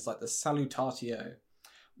traditions like the salutatio,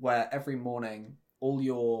 where every morning all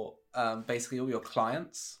your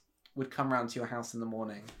clients would come round to your house in the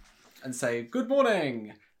morning and say, "Good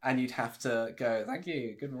morning," and you'd have to go, "Thank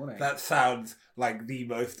you, good morning." That sounds like the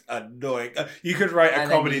most annoying. You could write a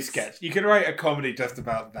comedy sketch. You could write a comedy just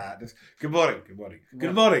about that. Just, good morning, good morning,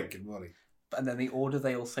 good morning, good morning. And then the order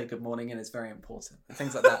they all say good morning in is very important. And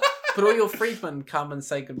things like that. But all your freedmen come and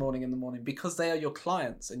say good morning in the morning because they are your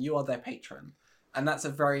clients and you are their patron. And that's a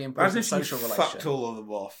very important social relation. Fucked all of them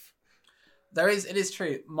off. It is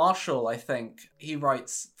true. Marshall, I think, he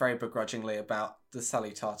writes very begrudgingly about the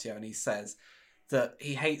salutatio, and he says that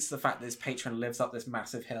he hates the fact that his patron lives up this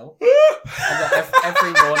massive hill. And that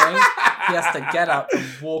every morning he has to get up and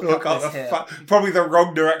walk up this hill. Probably the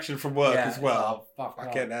wrong direction from work as well. Oh,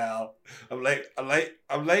 fucking hell. I'm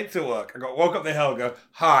late to work. I got to walk up the hill and go,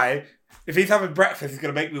 hi. If he's having breakfast, he's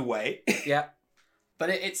going to make me wait. Yeah. But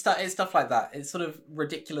it's stuff like that. It's sort of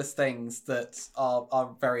ridiculous things that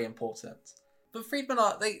are very important. But freedmen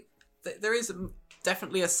there is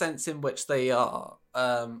definitely a sense in which they are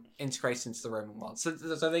integrated into the Roman world. So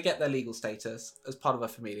they get their legal status as part of a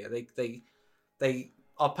familia. They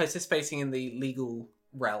are participating in the legal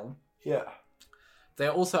realm. Yeah. They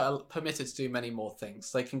are also permitted to do many more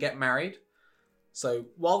things. They can get married. So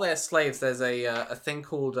while they're slaves, there's a thing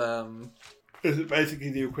called... Is it basically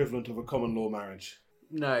the equivalent of a common law marriage?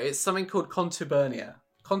 No, it's something called contubernia.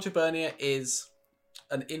 Contubernia is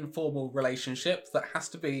an informal relationship that has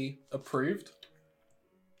to be approved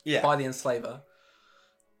by the enslaver.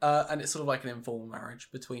 And it's sort of like an informal marriage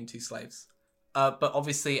between two slaves. But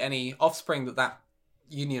obviously any offspring that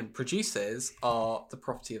union produces are the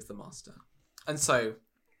property of the master. And so,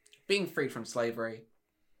 being freed from slavery,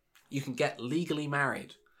 you can get legally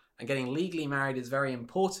married. And getting legally married is very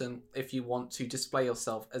important if you want to display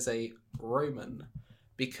yourself as a Roman.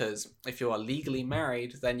 Because if you are legally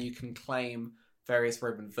married, then you can claim various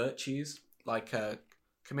Roman virtues, like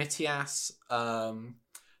comitias, and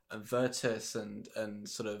virtus, and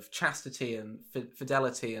sort of chastity and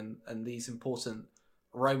fidelity, and these important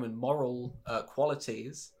Roman moral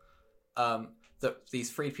qualities that these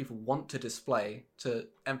freed people want to display to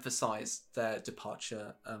emphasize their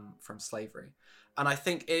departure from slavery. And I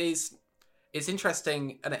think it's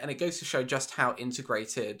interesting, and it goes to show just how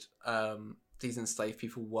integrated these enslaved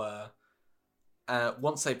people were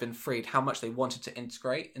once they've been freed, how much they wanted to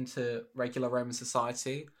integrate into regular Roman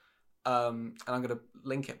society. And I'm going to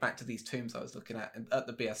link it back to these tombs I was looking at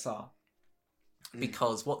the BSR.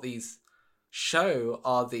 Because what these show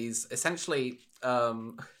are these, essentially,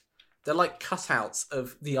 they're like cutouts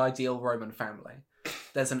of the ideal Roman family.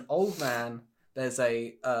 There's an old man, there's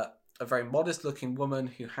a very modest-looking woman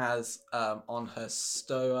who has on her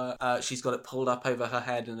stoa, she's got it pulled up over her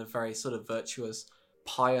head in a very sort of virtuous,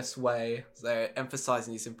 pious way. They're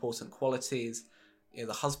emphasizing these important qualities. You know,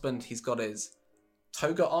 the husband, he's got his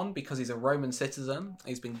toga on because he's a Roman citizen.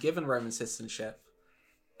 He's been given Roman citizenship,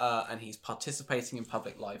 and he's participating in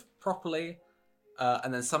public life properly.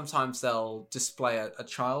 And then sometimes they'll display a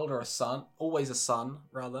child or a son, always a son,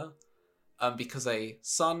 rather, because a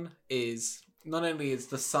son is... Not only is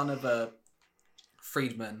the son of a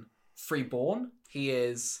freedman freeborn, he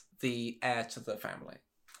is the heir to the family.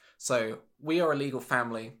 So we are a legal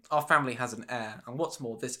family. Our family has an heir, and what's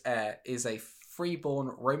more, this heir is a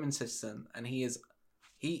freeborn Roman citizen, and he has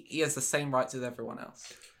the same rights as everyone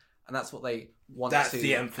else. And that's what they want. That's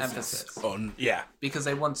the emphasis on, yeah, because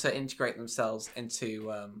they want to integrate themselves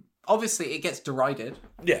into. Obviously, it gets derided.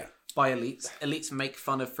 Yeah. By elites. Elites make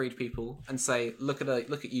fun of freed people and say, look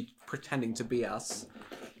at you pretending to be us.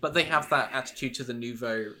 But they have that attitude to the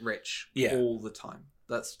nouveau rich all the time.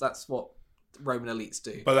 That's what Roman elites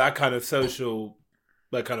do. But that kind of social,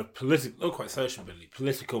 that kind of political, not quite social mobility,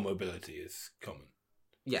 political mobility is common.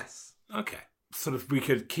 Yes. Okay. Sort of, we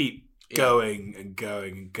could keep going and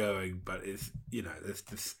going and going, but it's, there's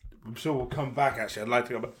this, I'm sure we'll come back actually. I'd like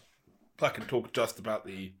to go back and talk just about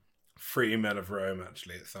the free men of Rome,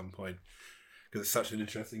 actually, at some point, because it's such an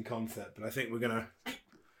interesting concept. But I think we're going to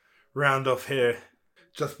round off here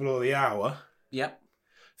just below the hour. Yep.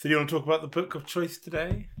 So do you want to talk about the book of choice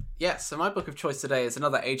today? Yes, so my book of choice today is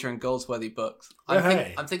another Adrian Goldsworthy book.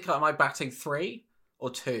 I'm thinking, am I batting 3 or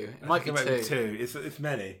 2? It might be 2. It's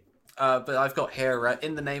many. But I've got here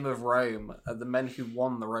In the Name of Rome, the men who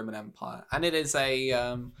won the Roman Empire, and it is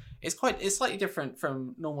it's slightly different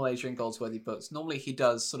from normal Adrian Goldsworthy books. Normally, he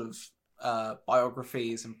does sort of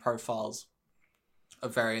biographies and profiles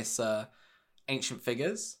of various ancient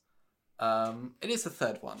figures. It is the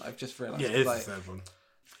third one. I've just realised. Yeah, it is the third one.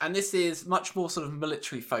 And this is much more sort of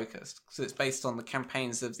military focused, so it's based on the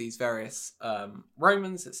campaigns of these various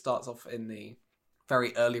Romans. It starts off in the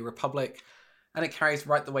very early Republic, and it carries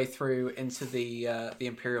right the way through into the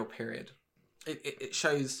Imperial period. It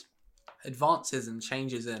shows advances and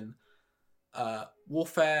changes in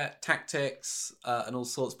warfare, tactics, and all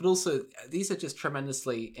sorts. But also, these are just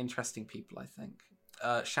tremendously interesting people, I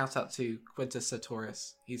think. Shout out to Quintus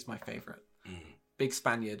Sertorius. He's my favourite. Big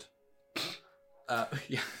Spaniard.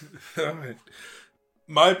 Yeah. All right.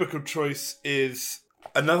 My book of choice is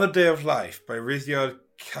Another Day of Life by Ryszard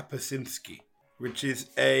Kapuscinski, which is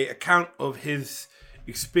an account of his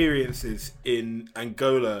experiences in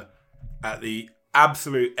Angola at the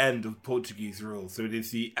absolute end of Portuguese rule. So it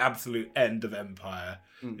is the absolute end of empire,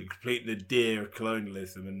 the complete nadir of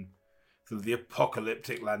colonialism, and sort of the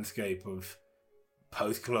apocalyptic landscape of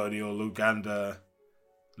post-colonial Luanda,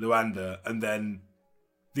 and then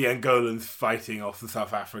the Angolans fighting off the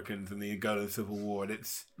South Africans in the Angolan Civil War. And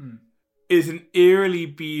it's an eerily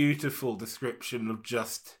beautiful description of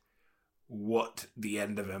just what the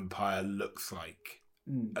end of empire looks like,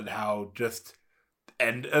 and how it's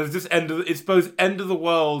both end of the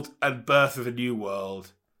world and birth of a new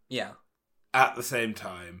world. Yeah. At the same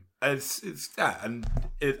time. I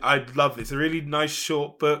love it. It's a really nice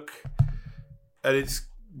short book, and it's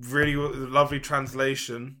really lovely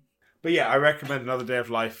translation. But yeah, I recommend Another Day of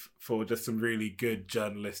Life for just some really good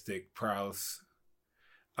journalistic prowess.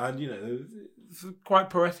 And, it's quite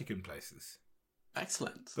poetic in places.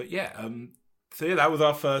 Excellent. But yeah, that was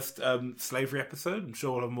our first slavery episode. I'm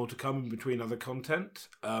sure we'll have more to come in between other content.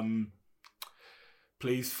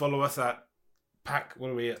 Please follow us at what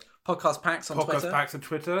are we at? Podcast Packs on Twitter. Podcast Packs on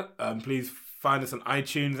Twitter. Please find us on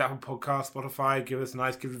iTunes, Apple Podcasts, Spotify. Give us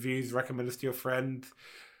nice, good reviews. Recommend us to your friend.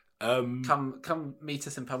 Come meet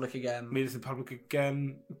us in public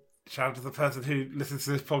again. Shout out to the person who listens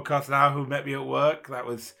to this podcast now who met me at work. That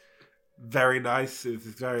was very nice. It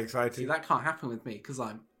was very exciting. See, that can't happen with me because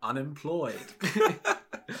I'm unemployed.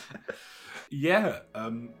 Yeah.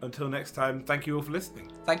 Until next time, thank you all for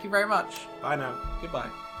listening. Thank you very much. Bye now.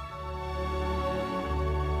 Goodbye.